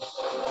have?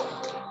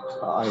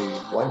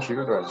 One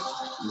children.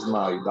 Is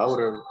my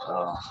daughter,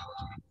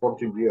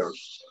 14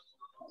 years.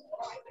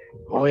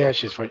 Oh, yeah,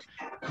 she's 14.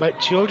 But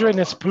children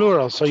is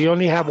plural, so you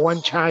only have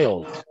one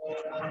child.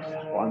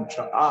 One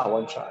child.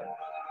 One child.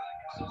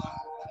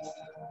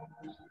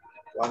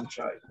 One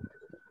child.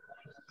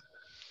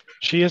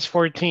 She is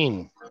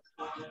 14.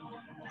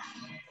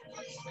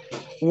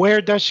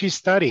 Where does she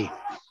study?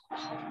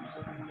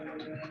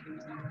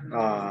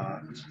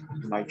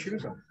 My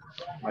children.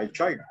 My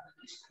child.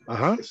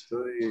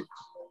 Study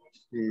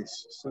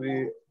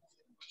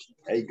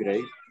 8th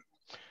grade.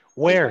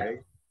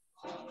 Where?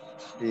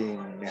 In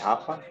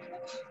Nehapa.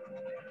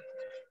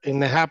 In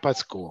the Nehapa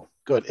school.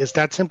 Good. Is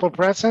that simple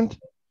present?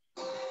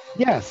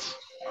 Yes.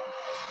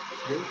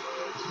 Good.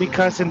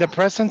 Because in the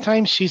present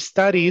time, she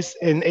studies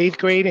in 8th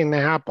grade in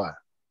Nehapa.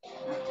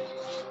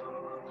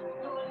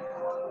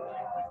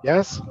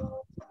 Yes?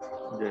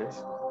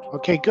 Yes.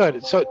 Okay,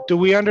 good. So, do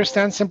we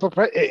understand simple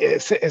present?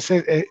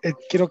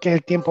 Creo que es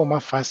el tiempo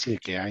más fácil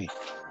que hay,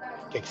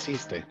 que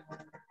existe.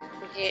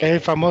 Yeah. El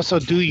famoso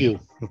do you.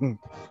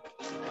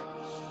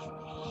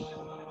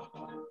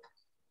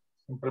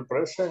 Simple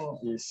present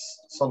is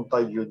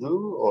sometimes you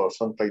do or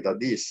sometimes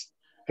that is.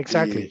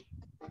 Exactly.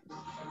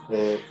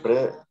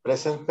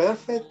 Present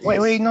perfect.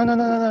 Wait, no.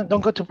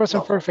 Don't go to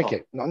present perfect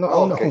yet. No.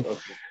 Okay.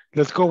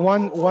 Let's go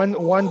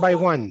one by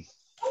one.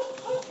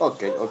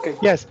 Okay.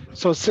 Yes.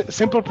 So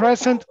simple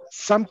present,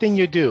 something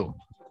you do.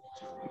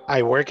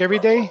 I work every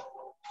day.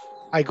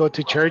 I go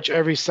to church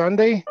every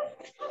Sunday.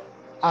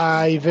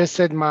 I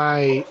visit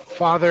my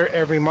father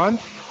every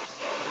month.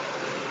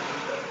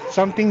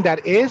 Something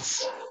that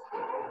is.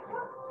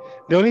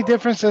 The only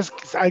difference is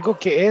algo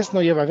que es no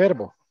lleva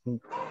verbo.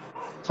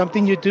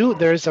 Something you do,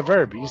 there is a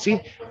verb. You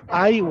see,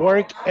 I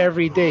work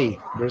every day.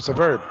 There's a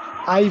verb.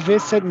 I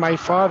visit my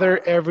father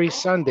every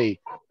Sunday.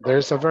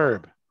 there's a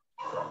verb.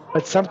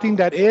 But something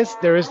that is,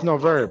 there is no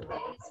verb.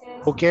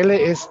 Bukele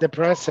is the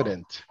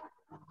president.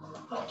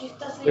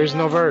 There's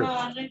no verb.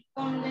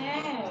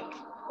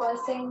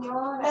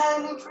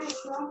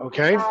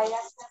 Okay.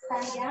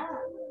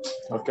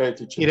 Okay,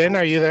 teacher. Irene,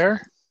 are you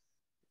there?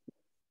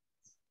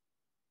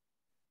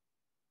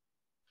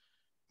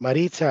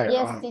 Maritza.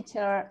 Yes,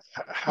 teacher.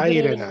 Hi,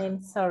 Good Irene.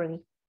 evening, sorry.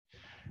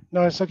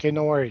 No, it's okay.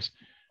 No worries.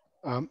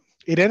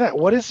 Irene,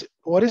 what is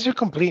your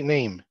complete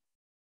name?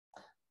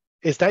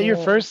 Is that your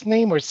first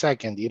name or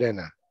second,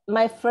 Irene?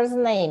 My first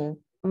name.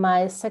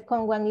 My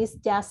second one is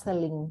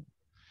Jocelyn.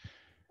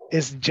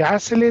 Is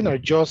Jocelyn or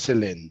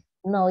Jocelyn?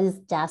 No, it's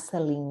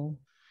Jocelyn.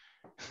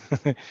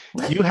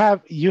 you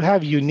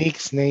have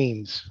unique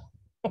names.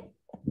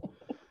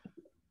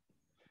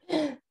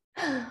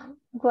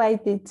 Why,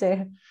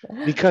 teacher?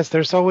 Because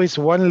there's always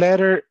one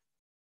letter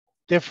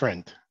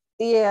different.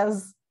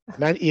 Yes.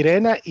 Not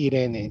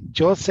Irene.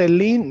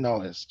 Jocelyn,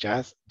 no, it's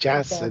just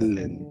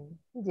Jocelyn.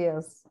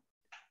 Yes.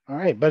 All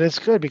right, but it's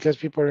good because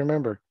people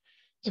remember.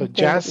 So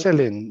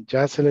Jocelyn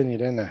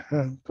Irene.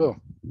 Huh, cool.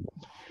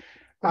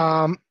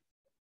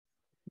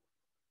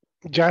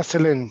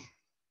 Jocelyn.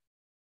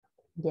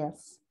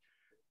 Yes.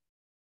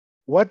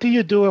 What do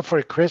you do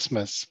for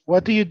Christmas?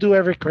 What do you do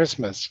every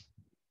Christmas?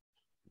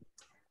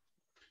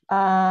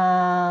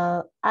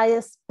 I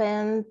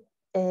spend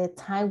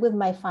time with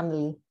my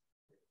family.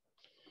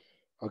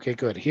 Okay,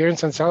 good. Here in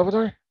San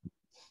Salvador?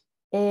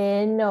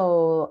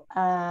 No,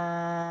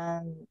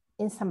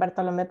 in San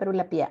Bartolomé, Perú,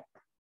 La Pía.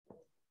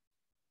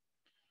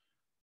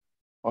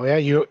 Oh yeah,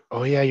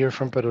 you're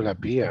from Perú, La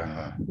Pía.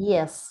 Huh?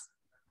 Yes.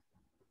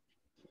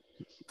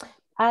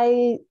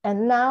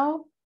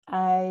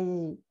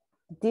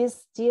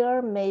 This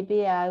year,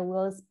 maybe I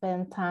will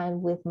spend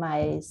time with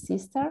my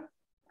sister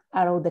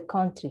out of the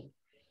country,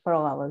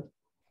 probably.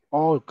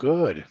 Oh,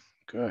 good.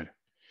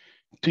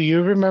 Do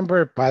you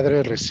remember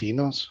Padre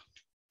Recinos?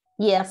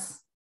 Yes.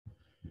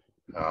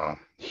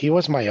 He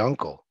was my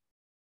uncle.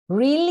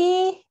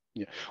 Really?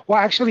 Yeah. Well,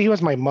 actually, he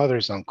was my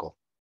mother's uncle.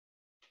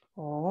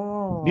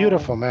 Oh.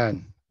 Beautiful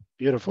man.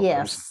 Beautiful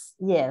person.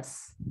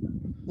 Yes.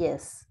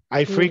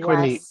 I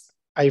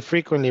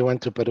frequently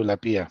went to Perú, La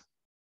Pía.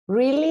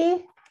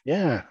 Really?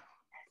 Yeah.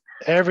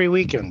 Every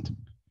weekend.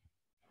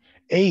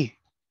 Hey,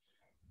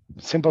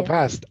 simple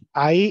past.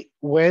 I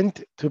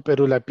went to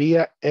Perú, La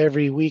Pía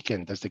every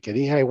weekend. Desde que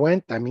dije I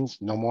went, that means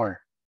no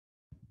more.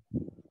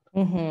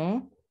 Mm-hmm.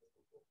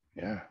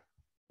 Yeah.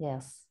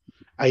 Yes.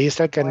 Ahí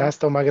está el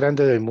canasto más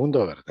grande del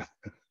mundo, ¿verdad?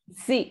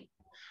 Sí.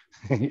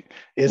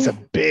 It's a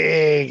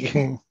big...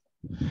 In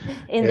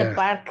the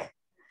park.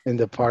 In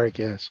the park,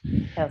 yes.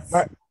 Yes.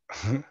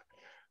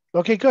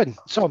 Okay, good.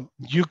 So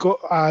you go,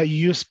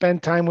 you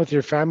spend time with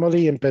your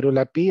family in Perú,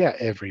 La Pía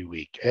every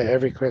week,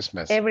 every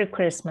Christmas. Every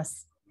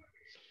Christmas.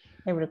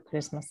 Every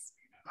Christmas.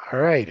 All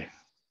right.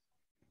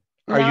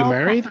 Are you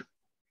married?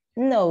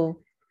 No,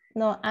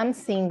 I'm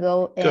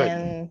single. Good.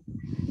 And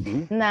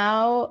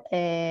now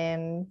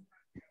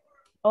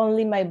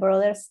only my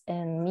brothers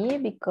and me,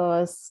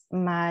 because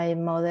my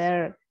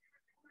mother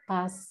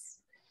passed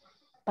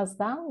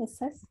down, it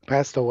says?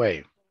 Passed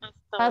away.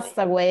 Passed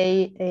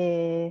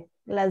away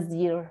last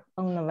year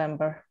on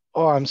November.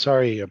 Oh, I'm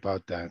sorry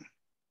about that.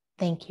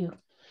 Thank you.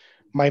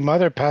 My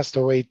mother passed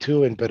away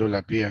too in Perú,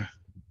 La Pía.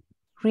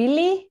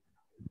 Really?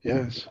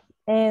 Yes.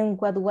 And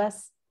what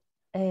was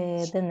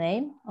the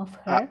name of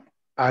her?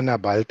 Ana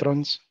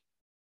Baltrons.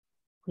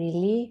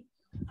 Really?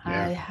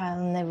 Yeah. I have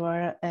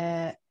never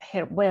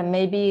heard. Well,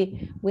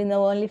 maybe we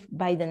know only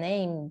by the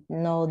name,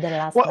 no the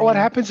last name. What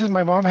happens is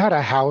my mom had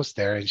a house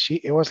there, and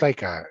it was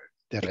like a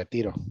de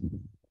retiro.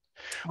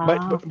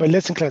 But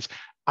listen, class,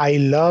 I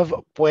love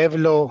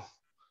Pueblo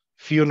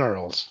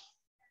funerals.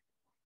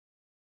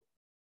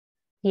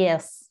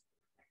 Yes.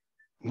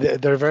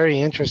 They're very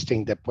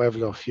interesting, the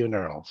Pueblo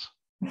funerals.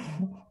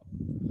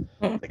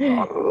 Like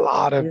a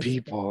lot of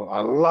people,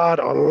 a lot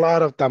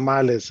of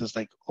tamales. It's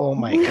like, oh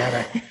my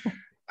God,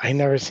 I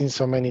never seen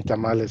so many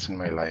tamales in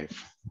my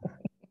life.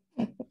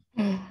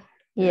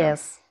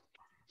 Yes,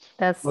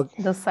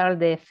 those are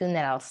the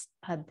funerals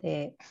at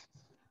the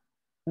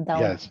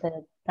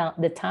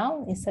the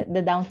town. Is it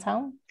the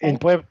downtown? In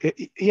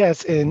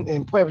yes,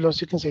 in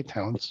pueblos, you can say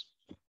towns.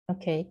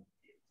 Okay.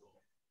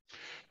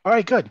 All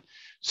right, good.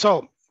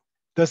 So,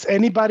 does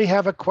anybody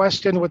have a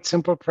question with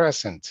simple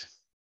present?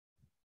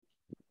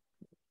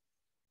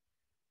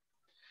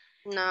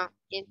 No,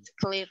 it's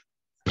clear.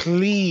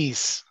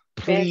 Please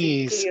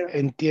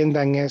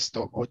entiendan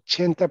esto.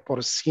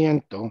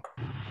 80%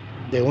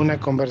 de una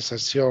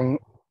conversación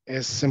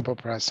es simple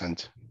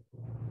present.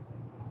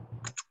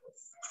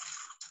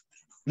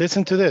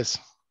 Listen to this.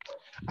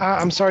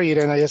 I'm sorry,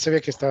 Irena, ya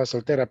sabía que estaba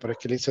soltera, pero es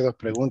que le hice dos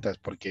preguntas,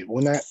 porque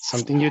una,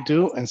 something you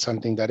do and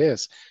something that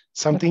is.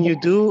 Something you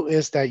do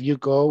is that you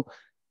go,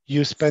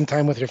 you spend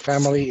time with your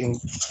family in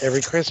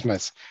every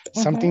Christmas.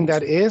 Something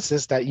that is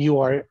that you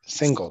are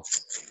single.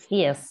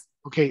 Yes.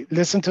 Okay,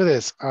 listen to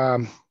this.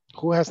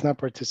 Who has not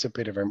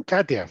participated very much?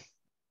 Katia.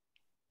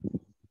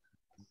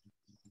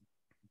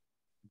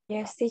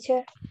 Yes,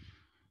 teacher.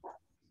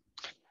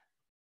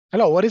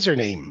 Hello, what is your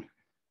name?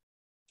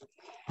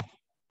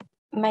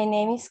 My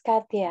name is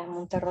Katia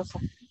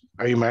Monterrosa.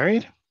 Are you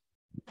married?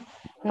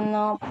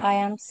 No, I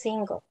am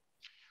single.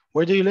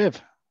 Where do you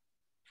live?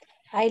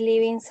 I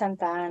live in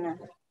Santa Ana.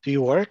 Do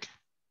you work?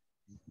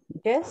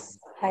 Yes,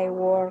 I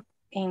work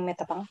in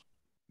Metapan.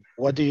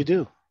 What do you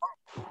do?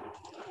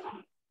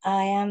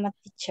 I am a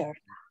teacher.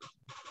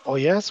 Oh,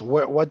 yes?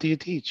 What do you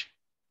teach?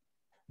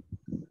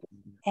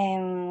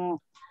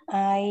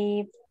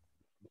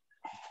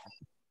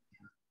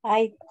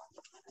 I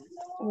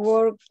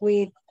work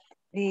with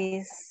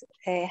these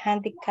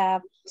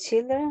handicapped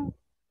children,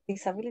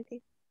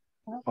 disability.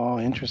 Oh,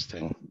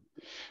 interesting.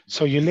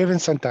 So you live in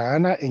Santa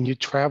Ana and you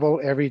travel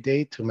every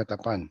day to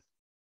Metapan?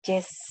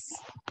 Yes.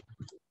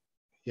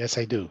 Yes,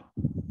 I do.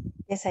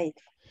 Yes, I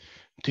do.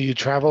 Do you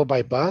travel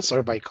by bus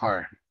or by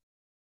car?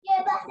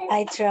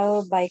 I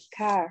travel by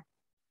car.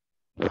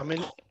 How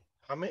many?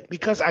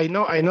 Because I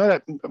know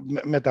that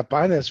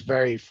Metapan is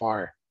very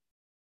far.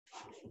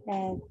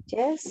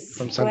 Yes,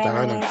 From Santa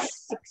Ana.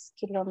 26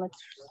 kilometers.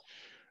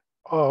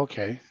 Oh,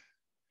 okay.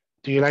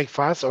 Do you like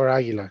FAS or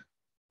Águila?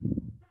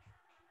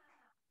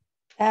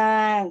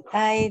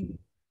 I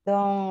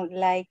don't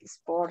like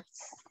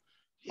sports.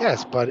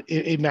 Yes, but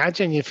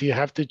imagine if you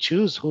have to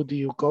choose, who do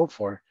you go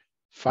for?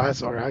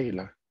 FAS or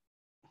Águila?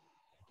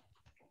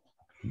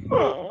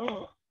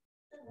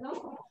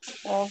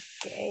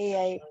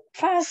 Okay,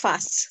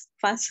 fast.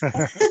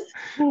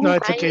 No,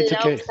 it's okay, it's I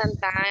love okay.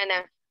 Santa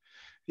Ana.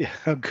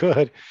 Yeah,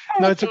 good.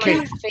 No, it's okay.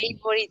 My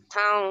favorite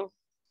town.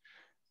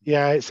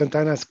 Yeah, Santa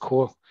Ana's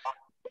cool.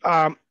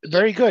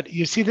 Very good.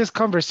 You see this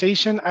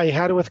conversation I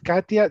had with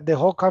Katia? The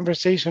whole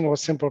conversation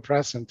was simple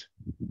present.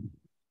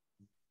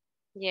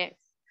 Yes.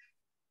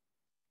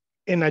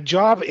 In a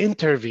job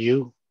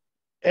interview,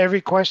 every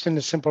question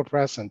is simple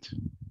present.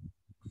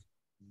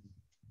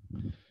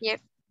 Yep.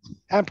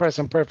 And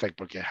present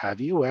perfect. Okay, have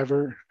you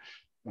ever?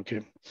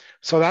 Okay,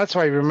 so that's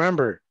why,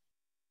 remember,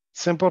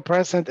 simple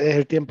present es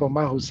el tiempo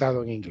más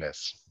usado en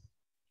inglés.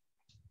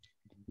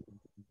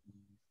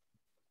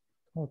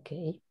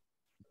 Okay.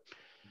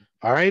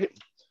 All right.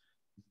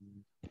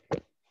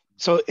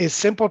 So is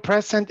simple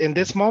present in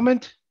this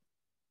moment?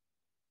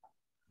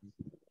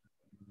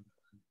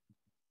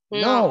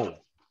 No.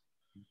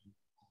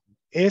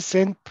 It's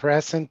in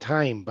present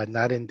time, but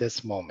not in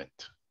this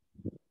moment.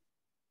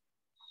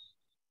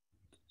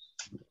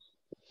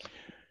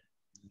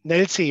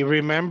 Nelsie,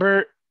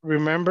 remember,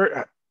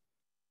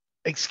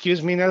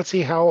 excuse me,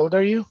 Nelsie, how old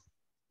are you?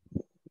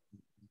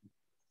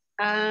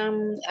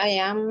 I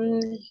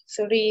am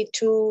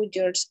 32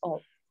 years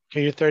old.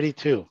 Okay, you're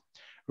 32.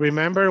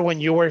 Remember when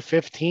you were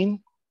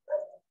 15?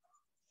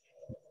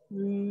 I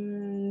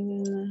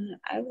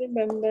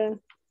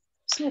remember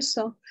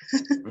so.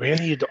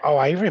 Really? You do? Oh,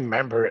 I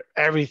remember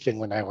everything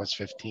when I was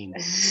 15.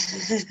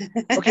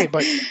 Okay,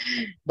 but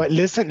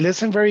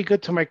listen very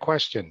good to my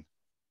question.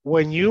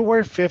 When you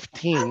were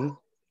 15,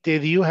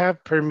 did you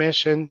have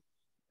permission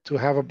to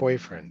have a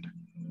boyfriend?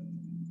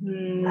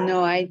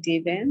 No, I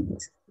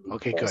didn't.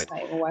 Okay, good.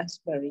 I was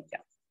very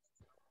young.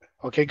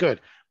 Okay,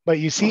 good. But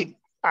you see,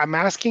 I'm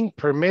asking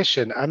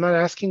permission. I'm not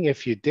asking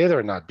if you did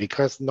or not,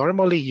 because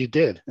normally you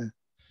did.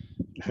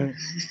 Yes,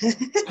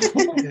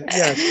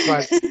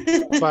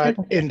 but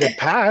in the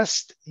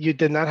past, you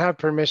did not have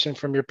permission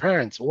from your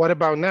parents. What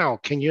about now?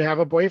 Can you have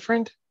a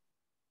boyfriend?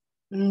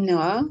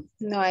 No,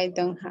 I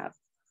don't have.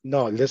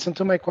 No, listen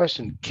to my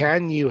question.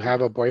 Can you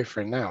have a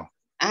boyfriend now?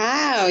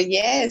 Oh,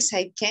 yes,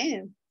 I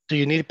can. Do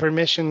you need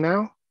permission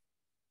now?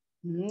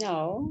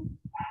 No,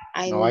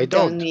 I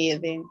don't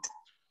need it.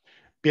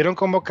 ¿Vieron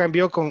cómo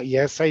cambió con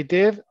yes, I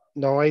did,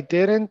 no, I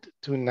didn't,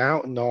 to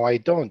now, no, I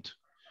don't?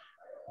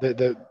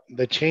 The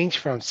change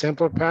from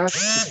simple past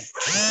to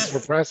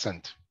simple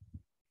present.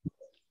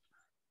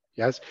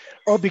 Yes.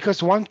 Oh,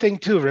 because one thing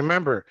too,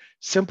 remember,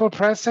 simple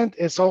present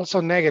is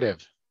also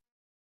negative.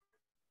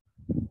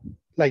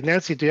 Like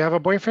Nancy, do you have a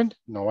boyfriend?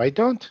 No, I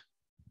don't.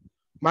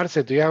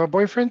 Marce, do you have a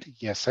boyfriend?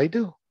 Yes, I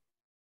do.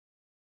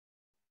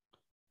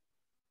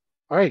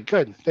 All right,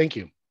 good. Thank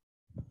you.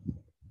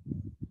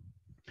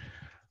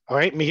 All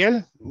right,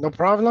 Miguel, no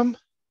problem.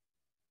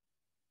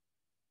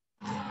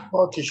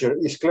 Oh, teacher,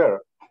 it's clear.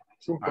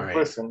 Simple Right.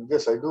 present.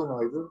 Yes, I do. No,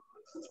 I do.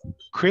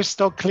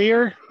 Crystal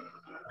clear?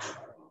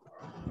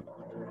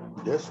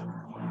 Yes.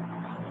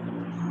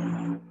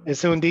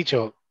 Ese es un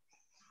dicho.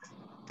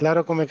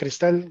 Claro como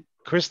cristal.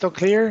 Crystal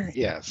clear?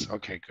 Yes.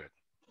 Okay, good.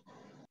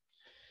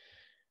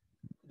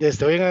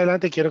 Desde hoy en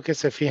adelante quiero que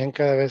se fijen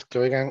cada vez que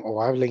oigan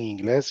o hablen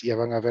inglés, ya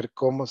van a ver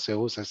cómo se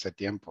usa ese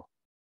tiempo.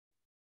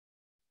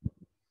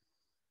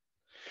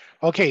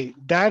 Okay,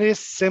 that is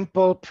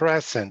simple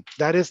present.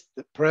 That is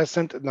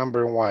present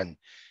number one.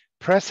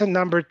 Present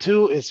number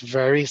two is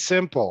very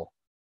simple.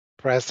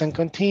 Present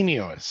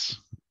continuous.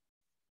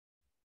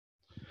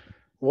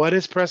 What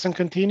is present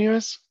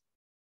continuous?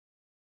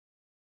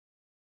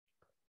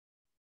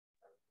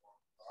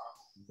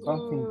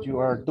 Something you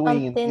are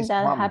doing in this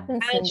that moment.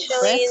 happens in the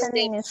present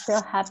and it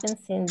still happens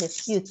in the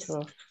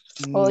future.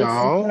 Or it's in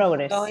No.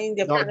 progress. No,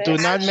 do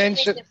not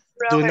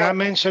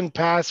mention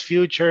past,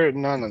 future.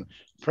 No.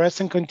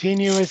 Present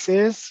continuous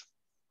is?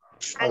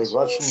 I was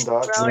watching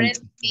that.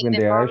 When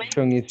the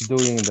action is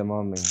doing in the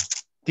moment.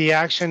 The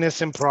action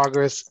is in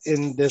progress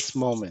in this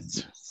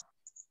moment.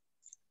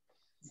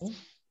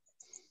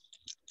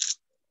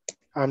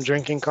 I'm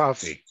drinking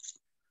coffee.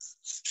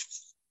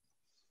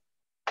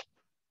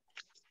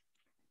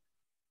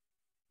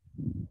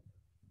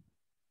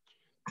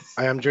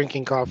 I am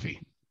drinking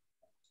coffee.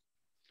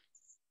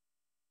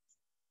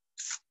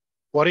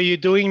 What are you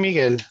doing,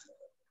 Miguel?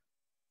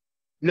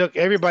 Look,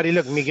 everybody,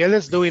 look, Miguel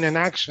is doing an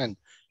action.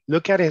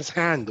 Look at his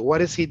hand.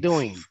 What is he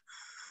doing?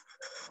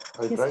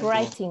 He's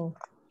writing.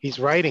 He's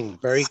writing.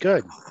 Very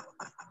good.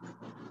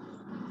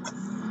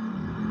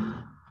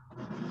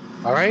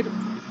 All right.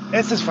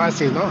 This is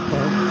fácil, no?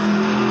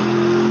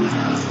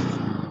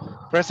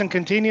 Present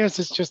continuous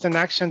is just an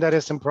action that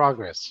is in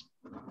progress.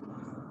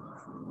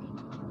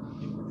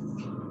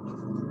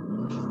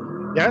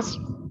 Yes?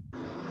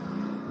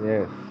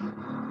 Yes.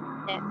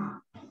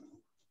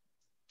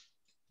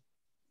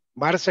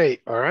 Marce,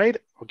 all right,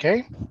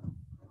 okay.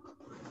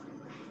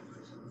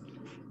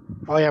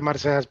 Oh yeah,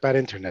 Marce has bad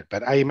internet,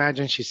 but I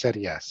imagine she said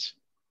yes.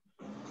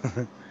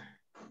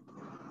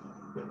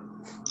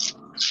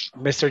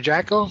 Mr.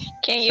 Jacko?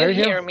 Can you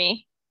hear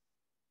me?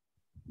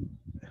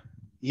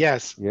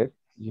 Yes. Yes,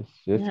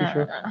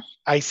 teacher.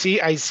 I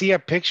see a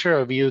picture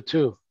of you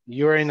too.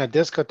 You're in a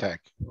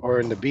discotheque or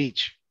in the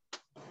beach.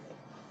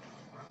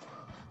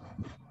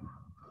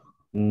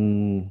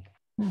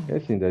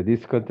 Yes, in the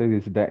discotheque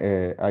is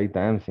I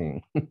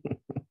dancing.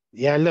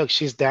 Yeah, look,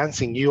 she's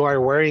dancing. You are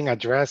wearing a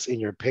dress in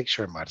your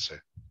picture, Marce.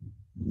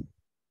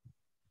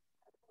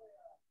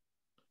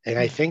 And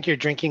I think you're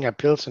drinking a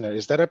Pilsner.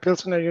 Is that a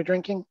Pilsner you're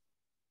drinking?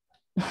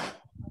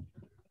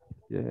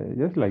 Yeah,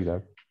 just like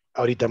that.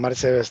 Ahorita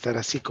Marce debe estar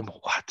así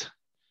como, what?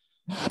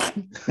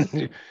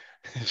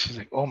 She's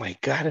like, oh my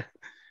God,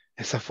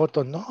 esa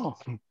foto no.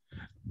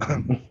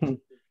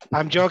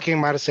 I'm joking,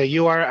 Marce.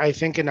 You are, I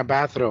think, in a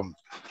bathroom.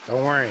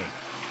 Don't worry.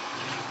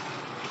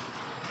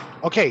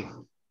 Okay,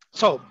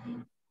 so,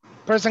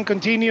 present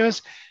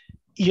continuous.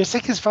 Y yo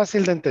sé que es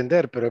fácil de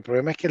entender, pero el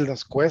problema es que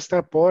nos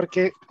cuesta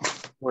porque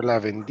por la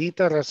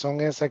bendita razón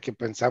esa que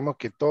pensamos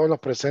que todos los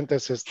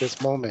presentes es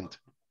this moment.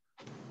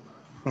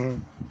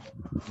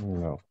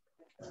 No.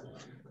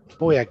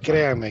 Uy,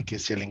 créame que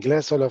si el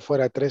inglés solo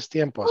fuera 3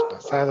 tiempos,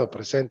 pasado,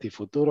 presente y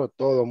futuro,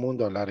 todo el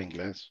mundo hablar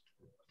inglés.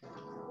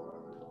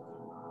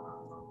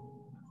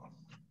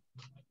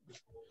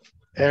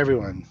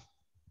 Everyone.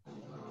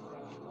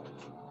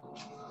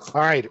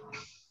 All right.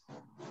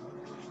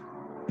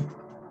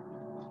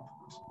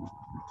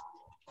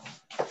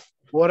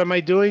 What am I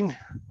doing?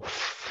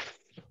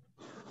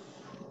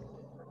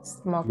 You're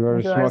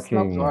smoking. You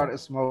are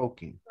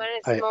smoking.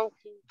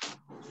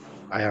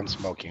 I am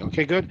smoking.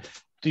 Okay, good.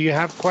 Do you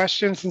have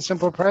questions in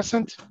simple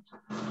present?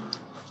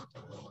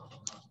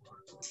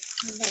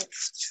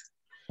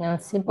 No,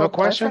 simple No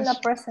questions? present,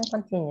 the present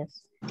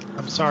continuous.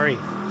 I'm sorry.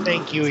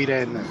 Thank you,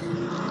 Irene.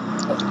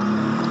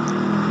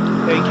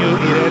 Thank you,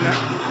 Irene.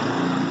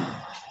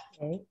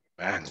 Okay.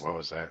 Man, what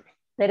was that?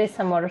 There is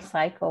a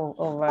motorcycle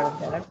over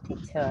there,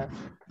 teacher.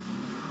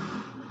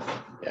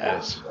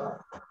 Yes.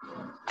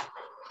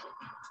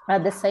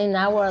 At the same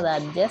hour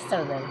that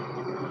yesterday.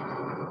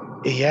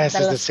 Yes,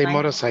 it's the same time.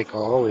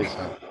 motorcycle always.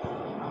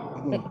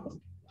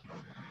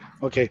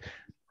 Okay.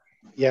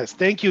 Yes,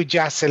 thank you,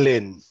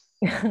 Jocelyn.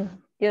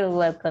 You're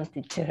welcome,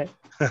 teacher.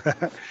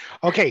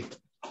 Okay.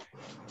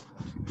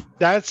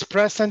 That's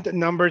present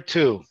number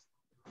 2.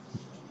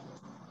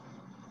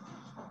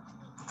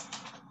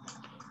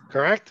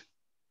 Correct?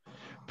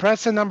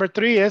 Present number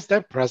 3 is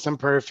the present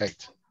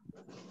perfect.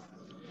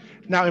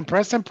 Now in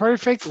present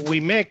perfect, we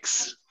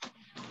mix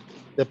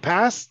the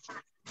past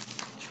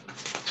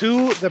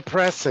to the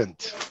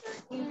present.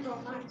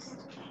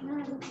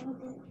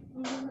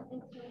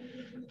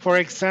 For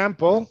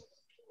example,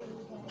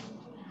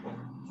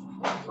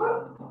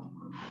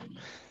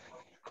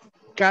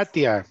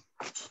 Katia,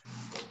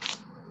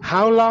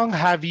 how long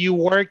have you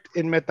worked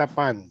in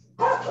Metapan?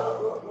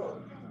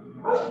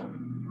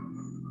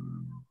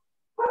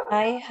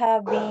 I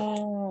have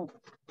been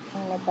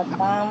in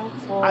Metapan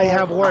for... I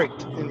have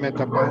worked in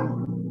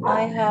Metapan.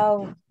 I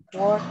have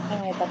worked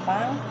in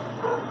Metapan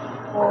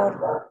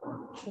for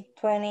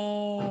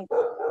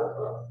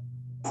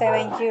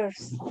 27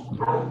 years.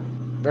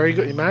 Very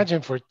good.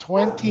 Imagine for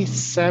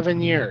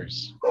 27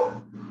 years.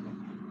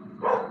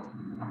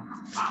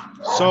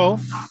 So,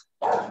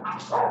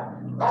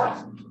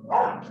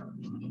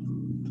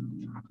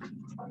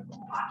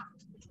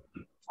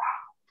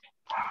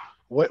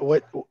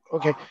 what,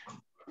 okay.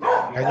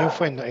 El año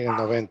fue en el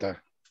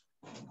 90.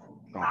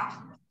 No.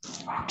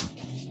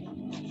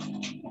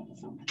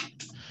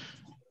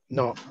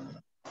 No.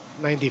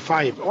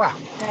 95. Wow.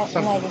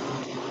 95.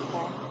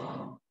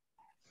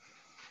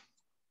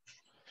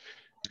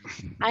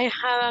 I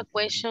have a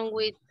question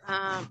with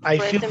I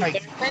feel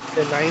like perfect.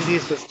 the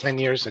 90s is 10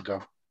 years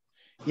ago.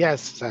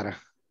 Yes, Sarah.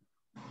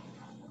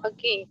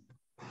 Okay.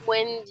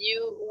 When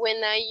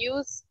I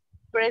use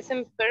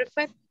present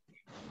perfect,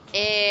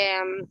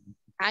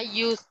 I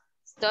use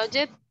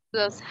subject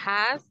plus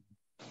has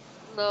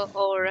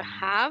or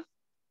have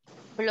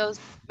plus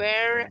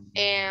verb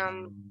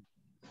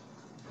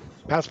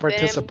Past then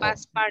participle.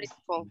 past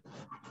participle.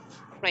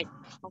 Right.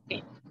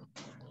 Okay.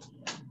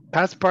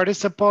 Past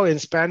participle in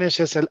Spanish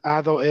is el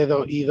hado,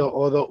 edo, ido,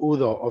 odo,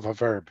 udo of a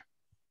verb.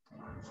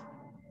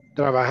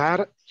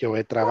 Trabajar, yo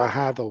he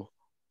trabajado.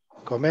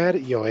 Comer,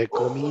 yo he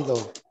comido.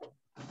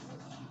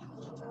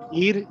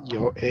 Ir,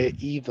 yo he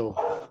ido.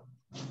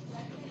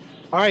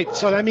 All right,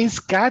 so that means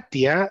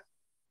Katia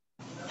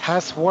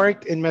has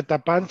worked in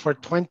Metapan for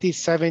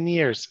 27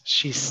 years.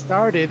 She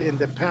started in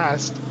the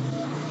past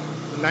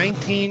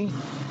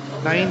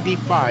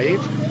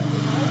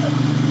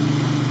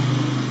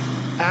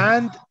 1995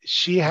 and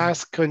she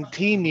has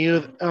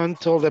continued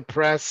until the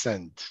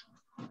present.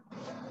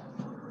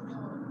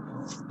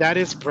 That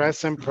is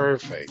present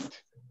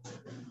perfect.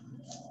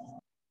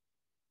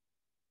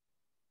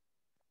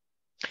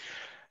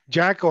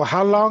 Jacko,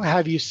 how long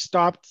have you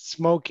stopped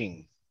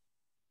smoking?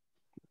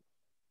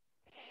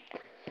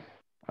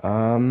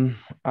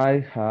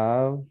 I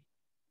have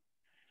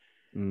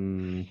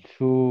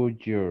 2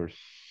 years.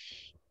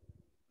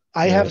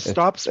 I have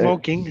stopped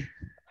smoking.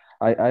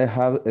 I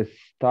have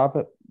stopped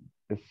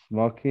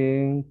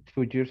smoking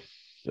 2 years.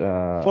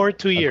 For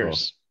 2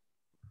 years.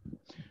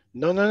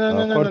 No.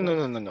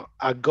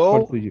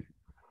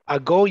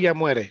 Ago ya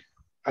muere.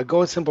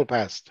 Ago is simple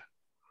past.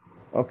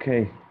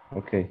 Okay.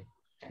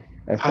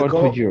 For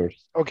 2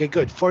 years. Okay,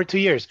 good. For 2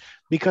 years.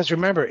 Because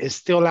remember, it's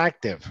still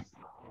active.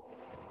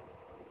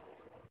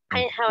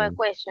 I have a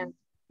question.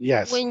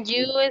 Yes. When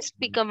you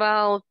speak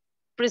about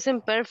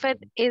present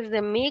perfect, is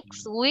the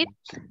mix with?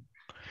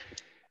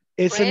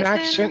 It's present? an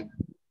action.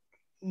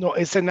 No,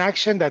 it's an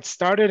action that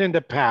started in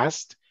the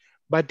past,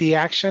 but the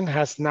action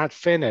has not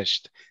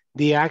finished.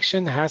 The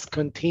action has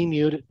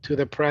continued to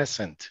the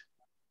present.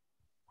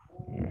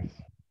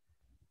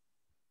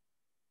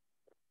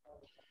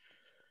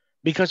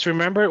 Because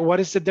remember, what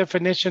is the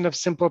definition of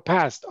simple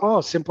past?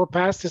 Oh, simple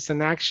past is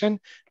an action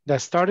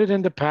that started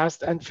in the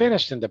past and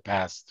finished in the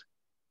past.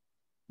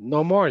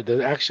 No more,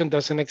 the action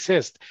doesn't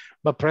exist.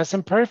 But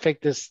present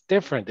perfect is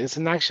different. It's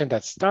an action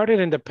that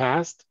started in the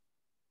past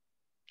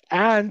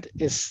and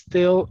is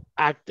still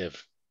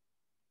active.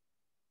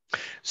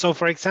 So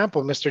for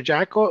example, Mr.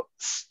 Jacko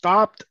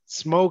stopped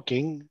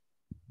smoking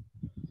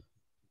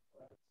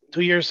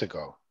 2 years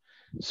ago.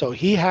 So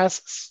he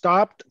has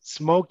stopped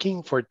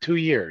smoking for 2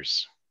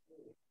 years.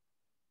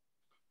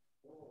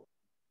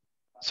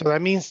 So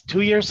that means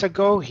 2 years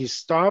ago, he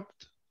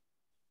stopped.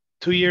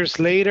 2 years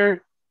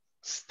later,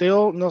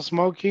 still no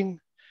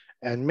smoking.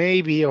 And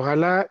maybe,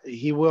 ojalá,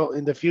 he will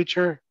in the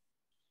future,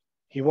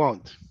 he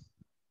won't.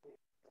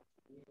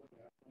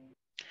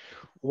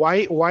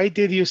 Why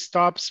did you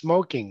stop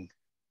smoking?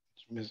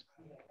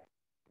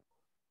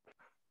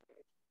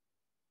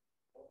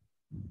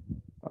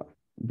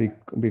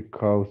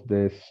 Because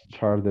they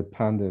start the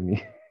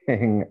pandemic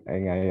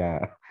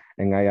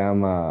and I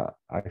am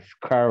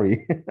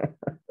scary.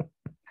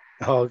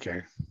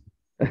 Okay.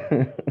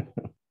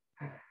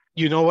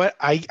 You know what?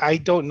 I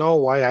don't know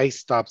why I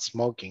stopped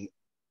smoking.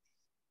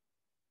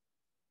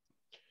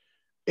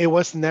 It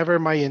was never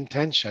my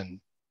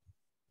intention.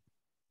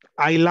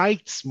 I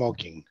liked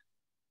smoking.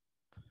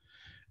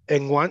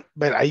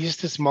 But I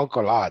used to smoke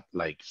a lot,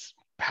 like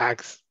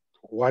packs,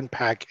 1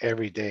 pack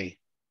every day.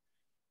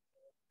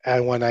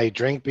 And when I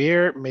drink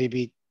beer,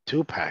 maybe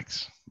 2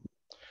 packs.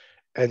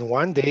 And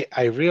one day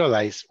I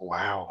realized,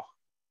 wow,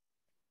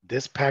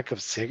 this pack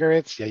of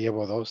cigarettes, ya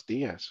llevo 2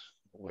 días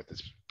with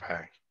this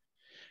pack.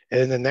 And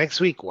then the next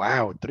week,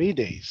 wow, 3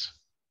 days.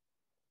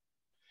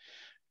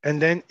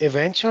 And then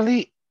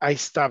eventually I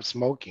stopped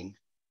smoking.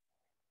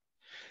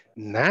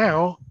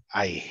 Now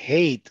I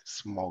hate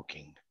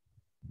smoking.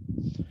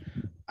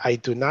 I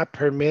do not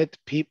permit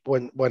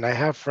people, when I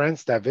have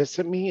friends that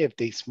visit me, if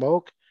they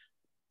smoke,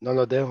 no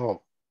los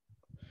dejo.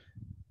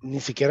 Ni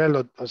siquiera,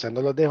 no los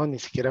dejo ni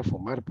siquiera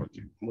fumar,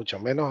 porque mucho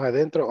menos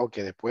adentro o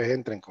que después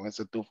entren con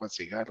ese tufo de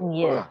cigarro.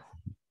 Yeah.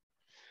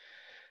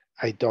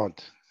 I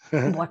don't.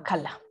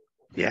 Guacala.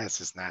 Yes,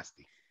 it's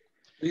nasty.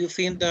 Do you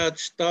think that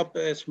stop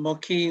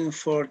smoking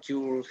for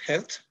your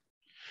health?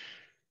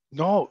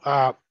 No,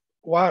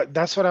 well,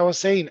 that's what I was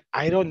saying.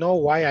 I don't know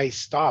why I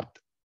stopped.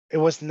 It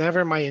was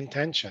never my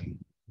intention.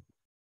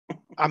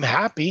 I'm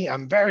happy.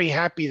 I'm very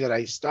happy that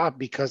I stopped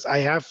because I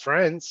have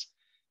friends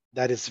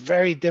that it's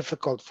very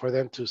difficult for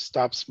them to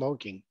stop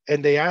smoking.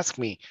 And they ask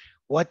me,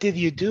 what did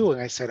you do?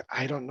 And I said,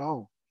 I don't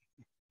know.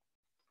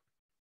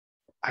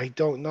 I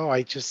don't know.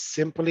 I just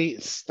simply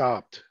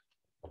stopped.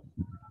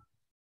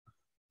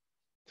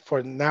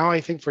 For now,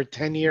 I think for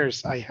 10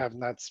 years, I have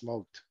not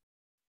smoked.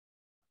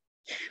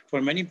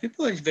 For many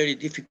people, it's very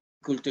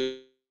difficult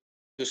to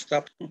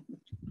stop.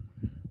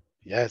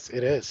 Yes,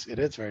 it is. It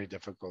is very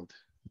difficult.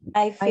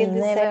 I feel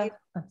the same,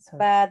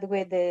 but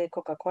with the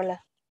Coca-Cola.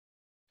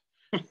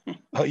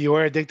 Oh, you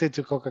were addicted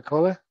to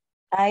Coca-Cola?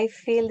 I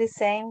feel the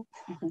same.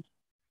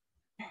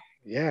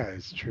 Yeah,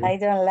 it's true. I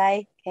don't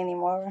like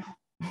anymore.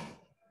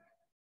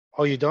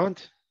 Oh, you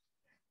don't?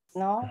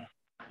 No.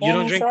 You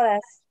don't drink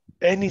sodas.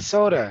 any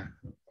soda?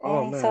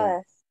 Oh, And man.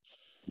 so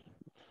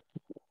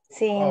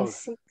Oh.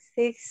 since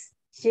 6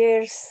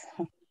 years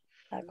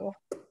ago.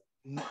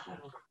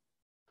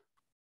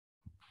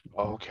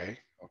 Okay.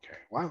 Okay.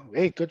 Wow.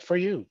 Hey, good for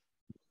you.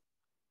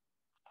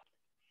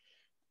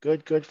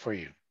 Good for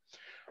you.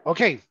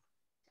 Okay.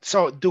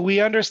 So do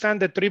we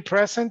understand the three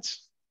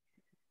presents?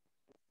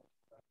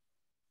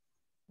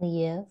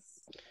 Yes.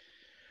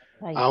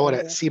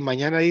 Ahora, si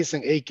mañana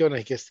dicen, hey, ¿qué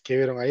onda? ¿Qué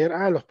vieron ayer?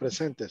 Ah, los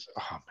presentes.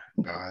 Oh,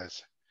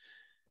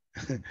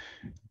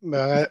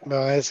 man, me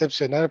va a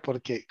decepcionar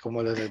porque,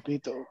 como les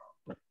repito,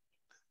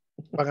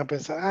 van a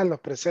pensar, ah, los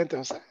presentes,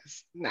 o sea,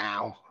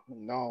 no.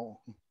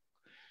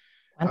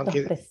 ¿Cuántos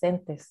Aunque,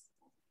 presentes?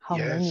 How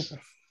many yes.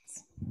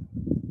 presents?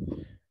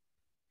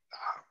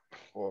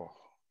 Oh.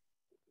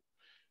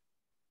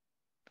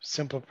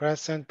 Simple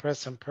present,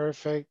 present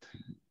perfect.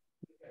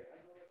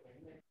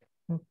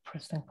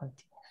 Present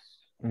continuous.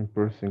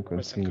 Present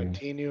Present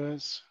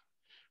continuous.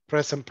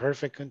 Present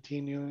perfect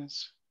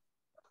continuous.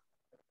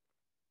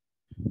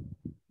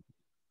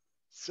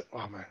 So,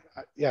 oh man,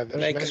 yeah,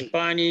 there's Like many.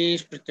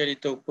 Spanish,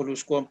 pretérito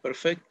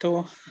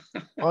pluscuamperfecto.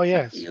 Oh,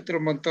 yes. Y otro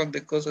montón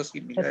de cosas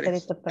similares.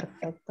 Pretérito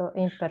perfecto,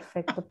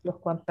 imperfecto,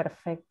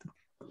 pluscuamperfecto.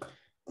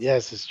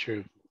 Yes, it's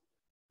true.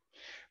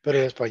 Pero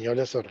el español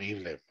es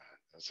horrible.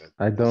 O sea,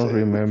 I don't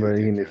remember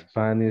in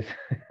Spanish.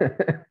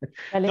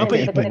 ¿Cuál es No, el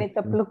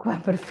pretérito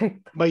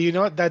pluscuamperfecto? But you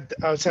know that,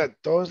 o sea,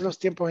 todos los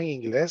tiempos en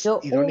inglés Yo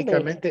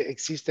irónicamente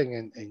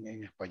existen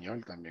en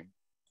español también.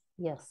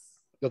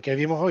 Yes. Lo que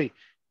vimos hoy,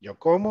 yo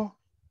como,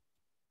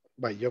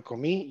 yo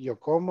comí, yo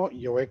como,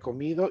 yo he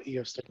comido y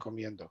yo estoy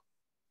comiendo.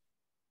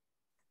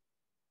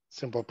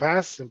 Simple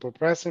past, simple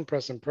present,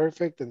 present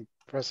perfect, and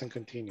present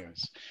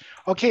continuous.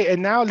 Okay,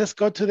 and now let's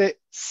go to the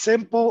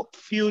simple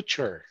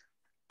future.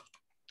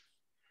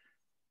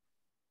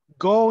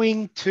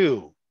 Going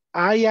to.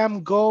 I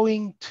am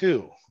going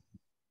to.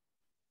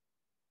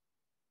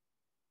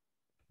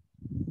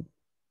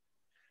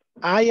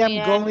 I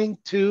am going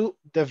to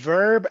the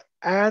verb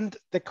and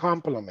the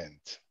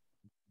complement.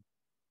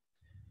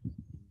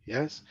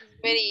 Yes.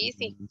 Very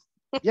easy.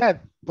 Yeah,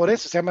 por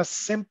eso se llama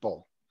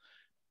simple.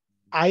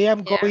 I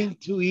am going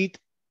to eat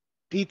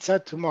pizza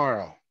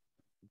tomorrow.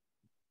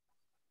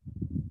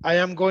 I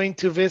am going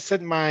to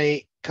visit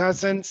my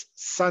cousins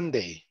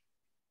Sunday.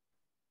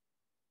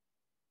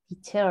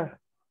 Teacher.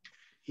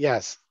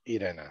 Yes,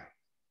 Irena.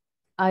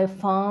 I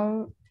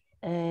found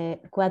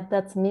what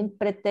that mean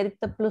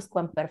pretérito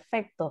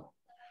pluscuamperfecto.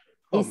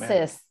 It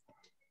says,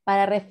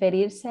 para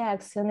referirse a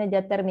acciones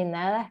ya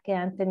terminadas que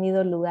han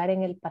tenido lugar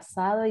en el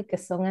pasado y que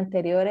son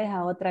anteriores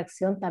a otra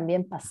acción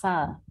también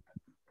pasada.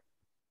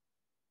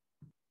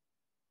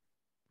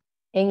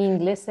 En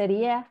inglés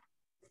sería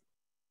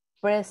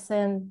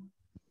present,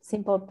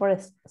 simple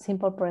past.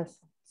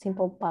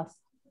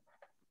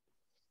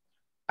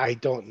 I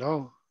don't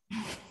know.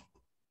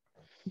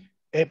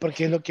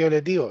 Porque es lo que yo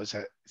les digo. O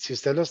sea, si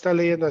usted lo está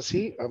leyendo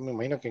así, me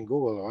imagino que en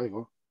Google o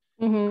algo.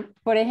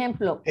 Por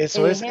ejemplo,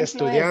 Eso es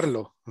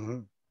estudiarlo.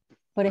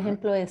 Por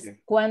ejemplo, es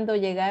cuando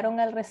llegaron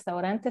al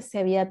restaurante se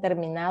había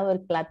terminado el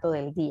plato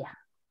del día.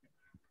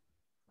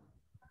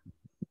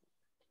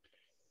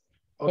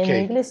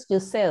 Okay. In English, you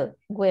said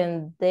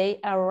when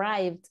they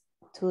arrived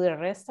to the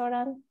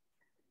restaurant,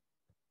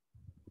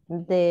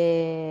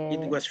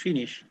 It was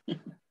finished.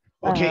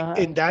 Okay,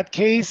 in that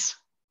case,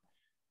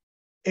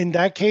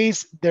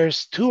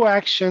 there's two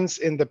actions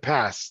in the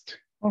past.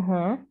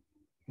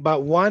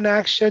 But one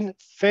action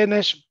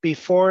finished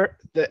before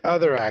the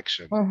other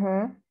action.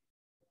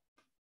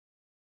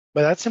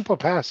 But that's simple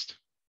past.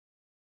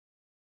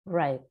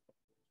 Right.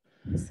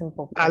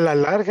 Simple past. A la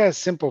larga es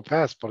simple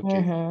past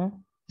porque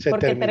se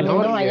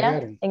terminó y allá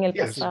llegaron. en el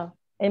pasado.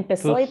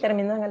 Empezó y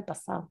terminó en el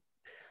pasado.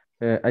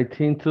 I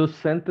think 2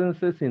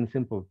 sentences in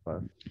simple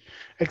past.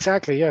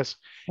 Exactly, yes.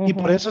 Y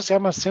por eso se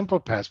llama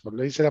simple past, porque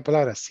lo dice la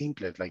palabra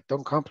simple, like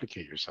don't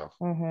complicate yourself.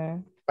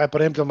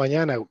 Por ejemplo,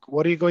 mañana,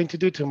 what are you going to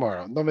do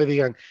tomorrow? No me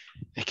digan,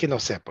 es que no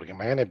sé, porque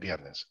mañana es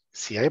viernes.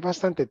 Si hay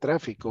bastante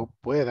tráfico,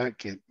 pueda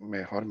que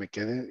mejor me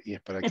quede y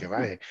espera que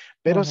baje.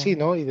 Pero si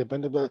no, y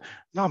depende de,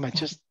 no, man,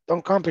 just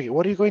don't complicate.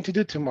 What are you going to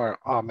do tomorrow?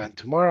 Oh, man,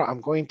 tomorrow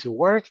I'm going to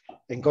work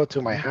and go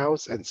to my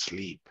house and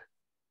sleep.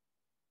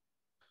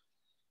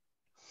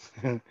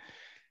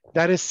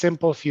 That is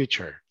simple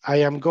future. I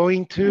am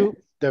going to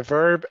the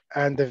verb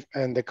and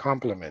the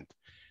complement.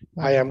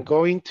 I am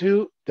going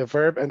to the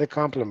verb and the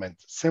complement.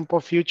 Simple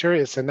future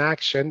is an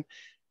action.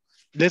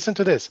 Listen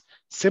to this.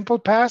 Simple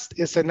past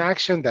is an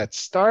action that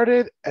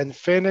started and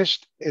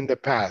finished in the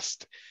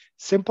past.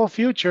 Simple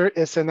future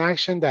is an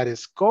action that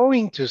is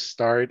going to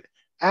start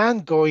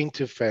and going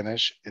to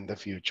finish in the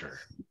future.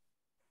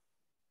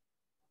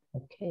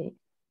 Okay.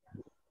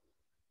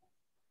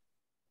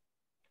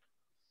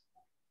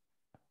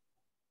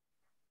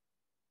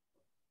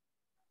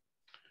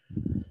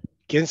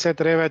 ¿Quién se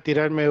atreve a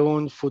tirarme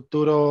un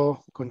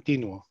futuro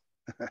continuo?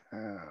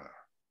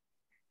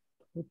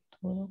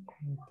 Futuro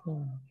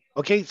continuo.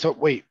 Okay, so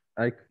wait.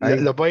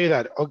 Lo voy a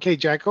ayudar. Okay,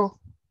 Jacko.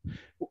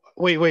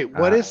 Wait.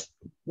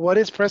 What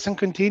is present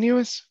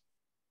continuous?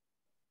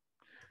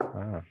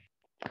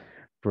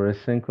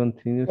 Present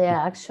continuous The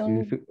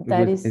action is,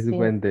 that is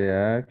when the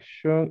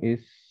action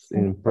is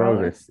in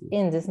progress.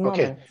 in this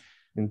Okay.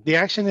 moment. The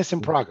action is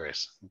in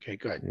progress. Okay,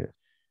 good. Yeah.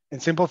 In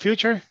simple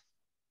future?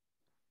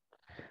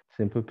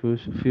 Simple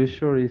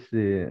future is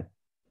the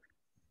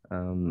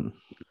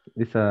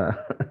it's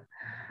a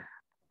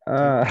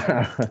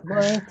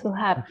Going to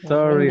happen.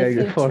 sorry, in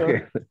the I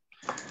forget.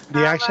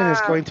 The action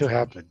is going to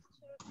happen.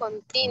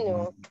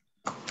 Continue.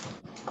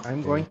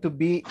 I'm going to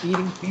be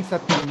eating pizza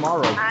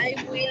tomorrow. I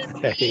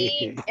will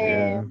be.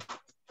 Yeah.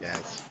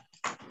 Yes.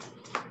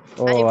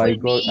 Oh, I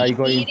will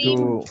go be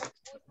into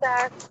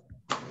pupusas.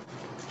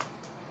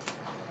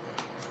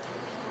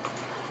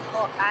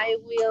 Or I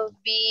will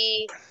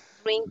be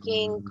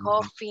drinking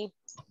coffee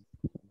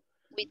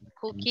with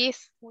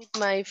cookies with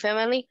my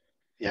family.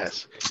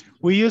 Yes.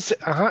 We use,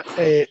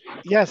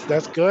 yes,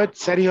 that's good.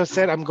 Sergio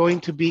said, I'm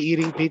going to be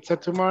eating pizza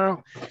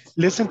tomorrow.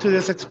 Listen to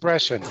this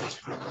expression.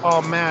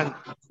 Oh man,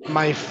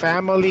 my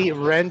family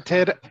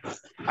rented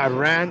a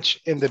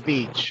ranch in the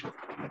beach.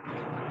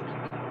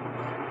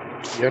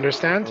 You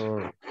understand?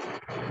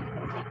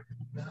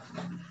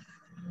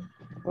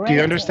 Do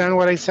you understand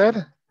what I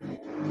said?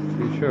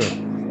 Sure.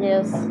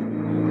 Yes.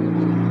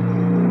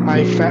 My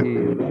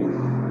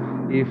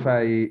if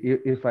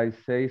I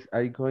say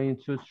I'm going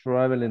to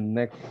travel in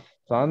next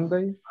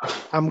Sunday.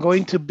 I'm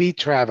going to be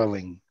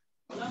traveling.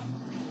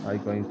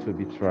 I'm going to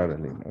be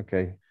traveling.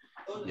 Okay.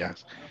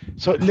 Yes.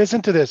 So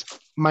listen to this.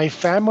 My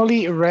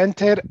family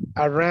rented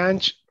a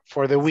ranch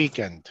for the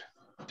weekend.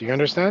 Do you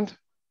understand?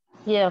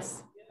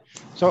 Yes.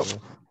 So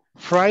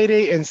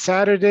Friday and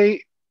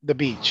Saturday, the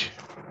beach.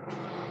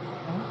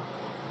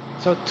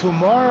 So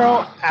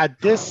tomorrow at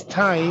this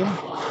time,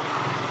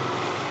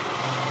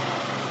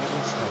 what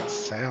is that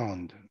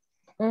sound?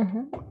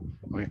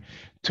 Okay.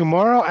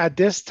 Tomorrow at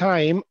this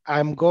time,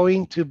 I'm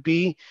going to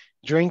be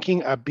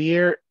drinking a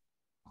beer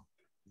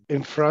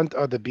in front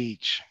of the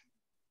beach.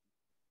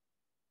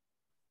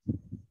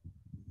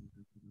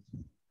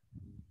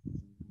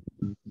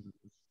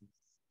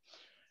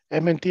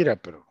 Es mentira,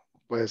 pero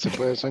se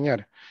puede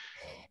soñar.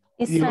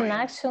 It's an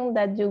action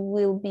that you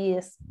will be,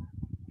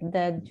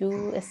 that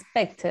you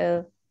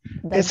expected.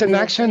 It's an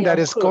action that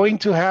is going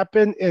to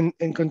happen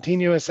in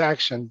continuous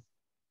action.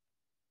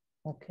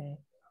 Okay.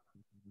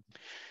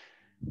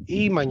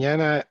 Y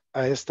mañana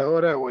a esta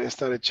hora voy a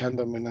estar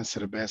echándome una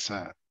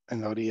cerveza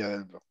en la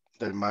orilla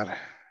del mar.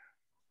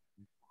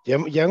 Ya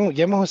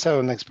hemos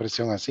usado una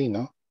expresión así,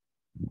 ¿no?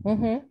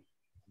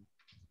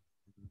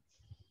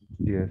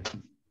 Yes.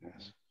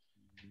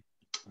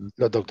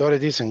 Los doctores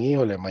dicen,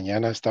 híjole,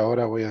 mañana a esta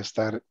hora voy a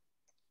estar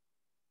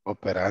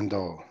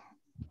operando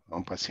a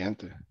un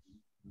paciente.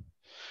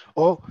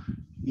 O,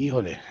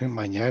 híjole,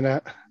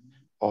 mañana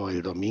o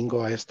el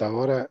domingo a esta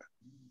hora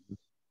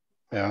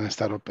me van a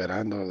estar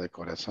operando de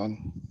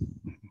corazón.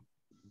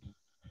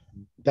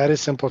 That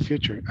is simple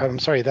future. I'm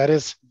sorry, that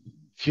is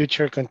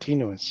future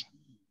continuous.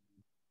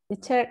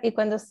 Teacher, y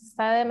cuando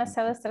está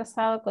demasiado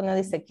estresado, cuando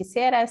dice,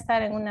 quisiera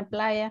estar en una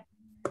playa.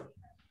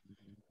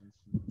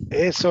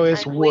 Eso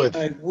es would.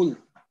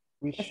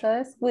 Eso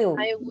es will.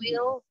 I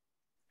will.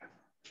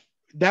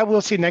 That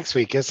we'll see next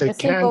week. Es el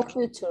simple can.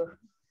 future.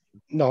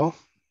 No,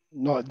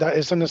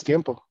 eso no es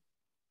tiempo.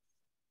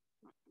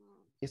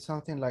 It's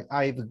something like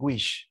I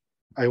wish.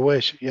 I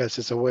wish. Yes,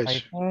 it's a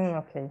wish.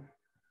 Okay.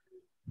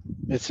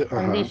 It's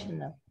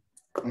conditional.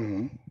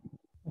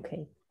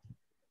 Okay.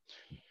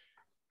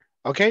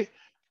 Okay.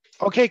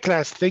 Okay,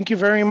 class. Thank you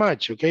very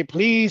much. Okay,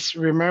 please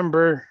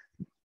remember.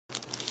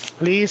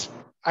 Please,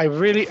 I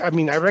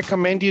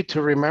recommend you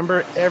to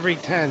remember every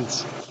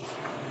tense,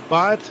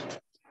 but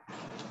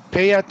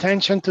pay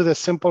attention to the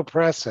simple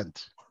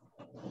present.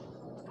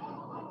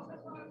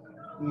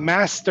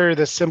 Master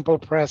the simple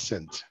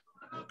present.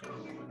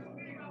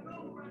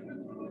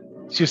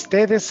 Si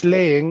ustedes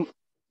leen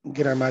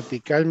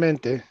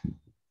gramaticalmente,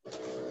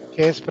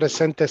 ¿qué es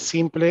presente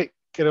simple?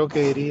 Creo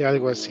que diría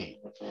algo así.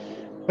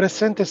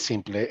 Presente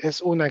simple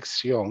es una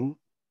acción,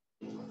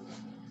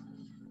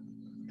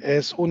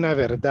 es una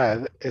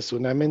verdad, es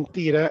una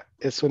mentira,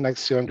 es una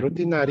acción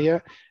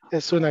rutinaria,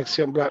 es una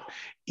acción bla.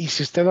 Y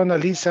si usted lo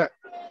analiza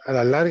a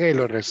la larga y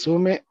lo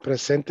resume,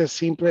 presente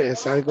simple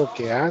es algo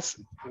que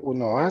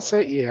uno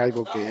hace y es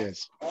algo que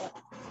es.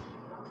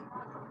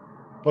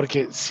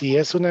 Porque si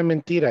es una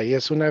mentira y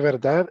es una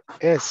verdad,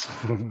 es.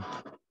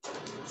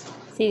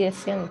 Sigue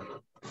siendo.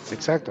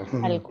 Exacto.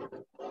 Algo.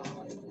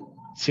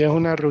 Si es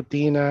una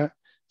rutina,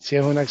 si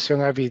es una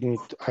acción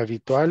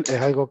habitual,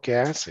 es algo que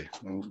hace.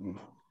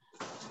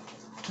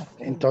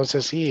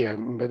 Entonces sí,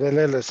 en vez de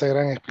leer esa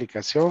gran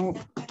explicación,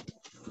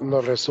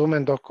 lo resume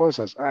en dos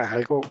cosas. Es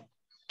algo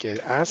que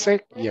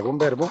hace, lleva un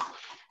verbo,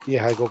 y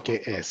es algo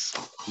que es,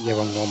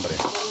 lleva un nombre.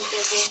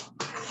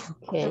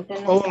 Okay.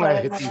 O un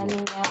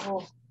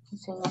adjetivo.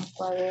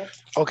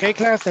 Okay,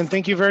 class, and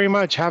thank you very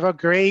much. Have a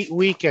great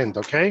weekend,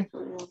 okay?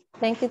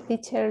 Thank you,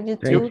 teacher. You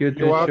too. Thank you,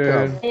 teacher. You're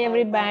welcome. Hey,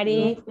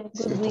 everybody.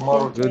 Good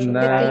weekend. Good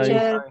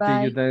night.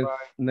 Bye. See you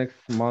next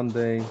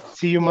Monday.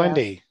 See you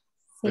Monday.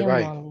 See you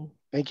Bye-bye. Monday.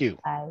 Thank you.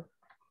 Bye.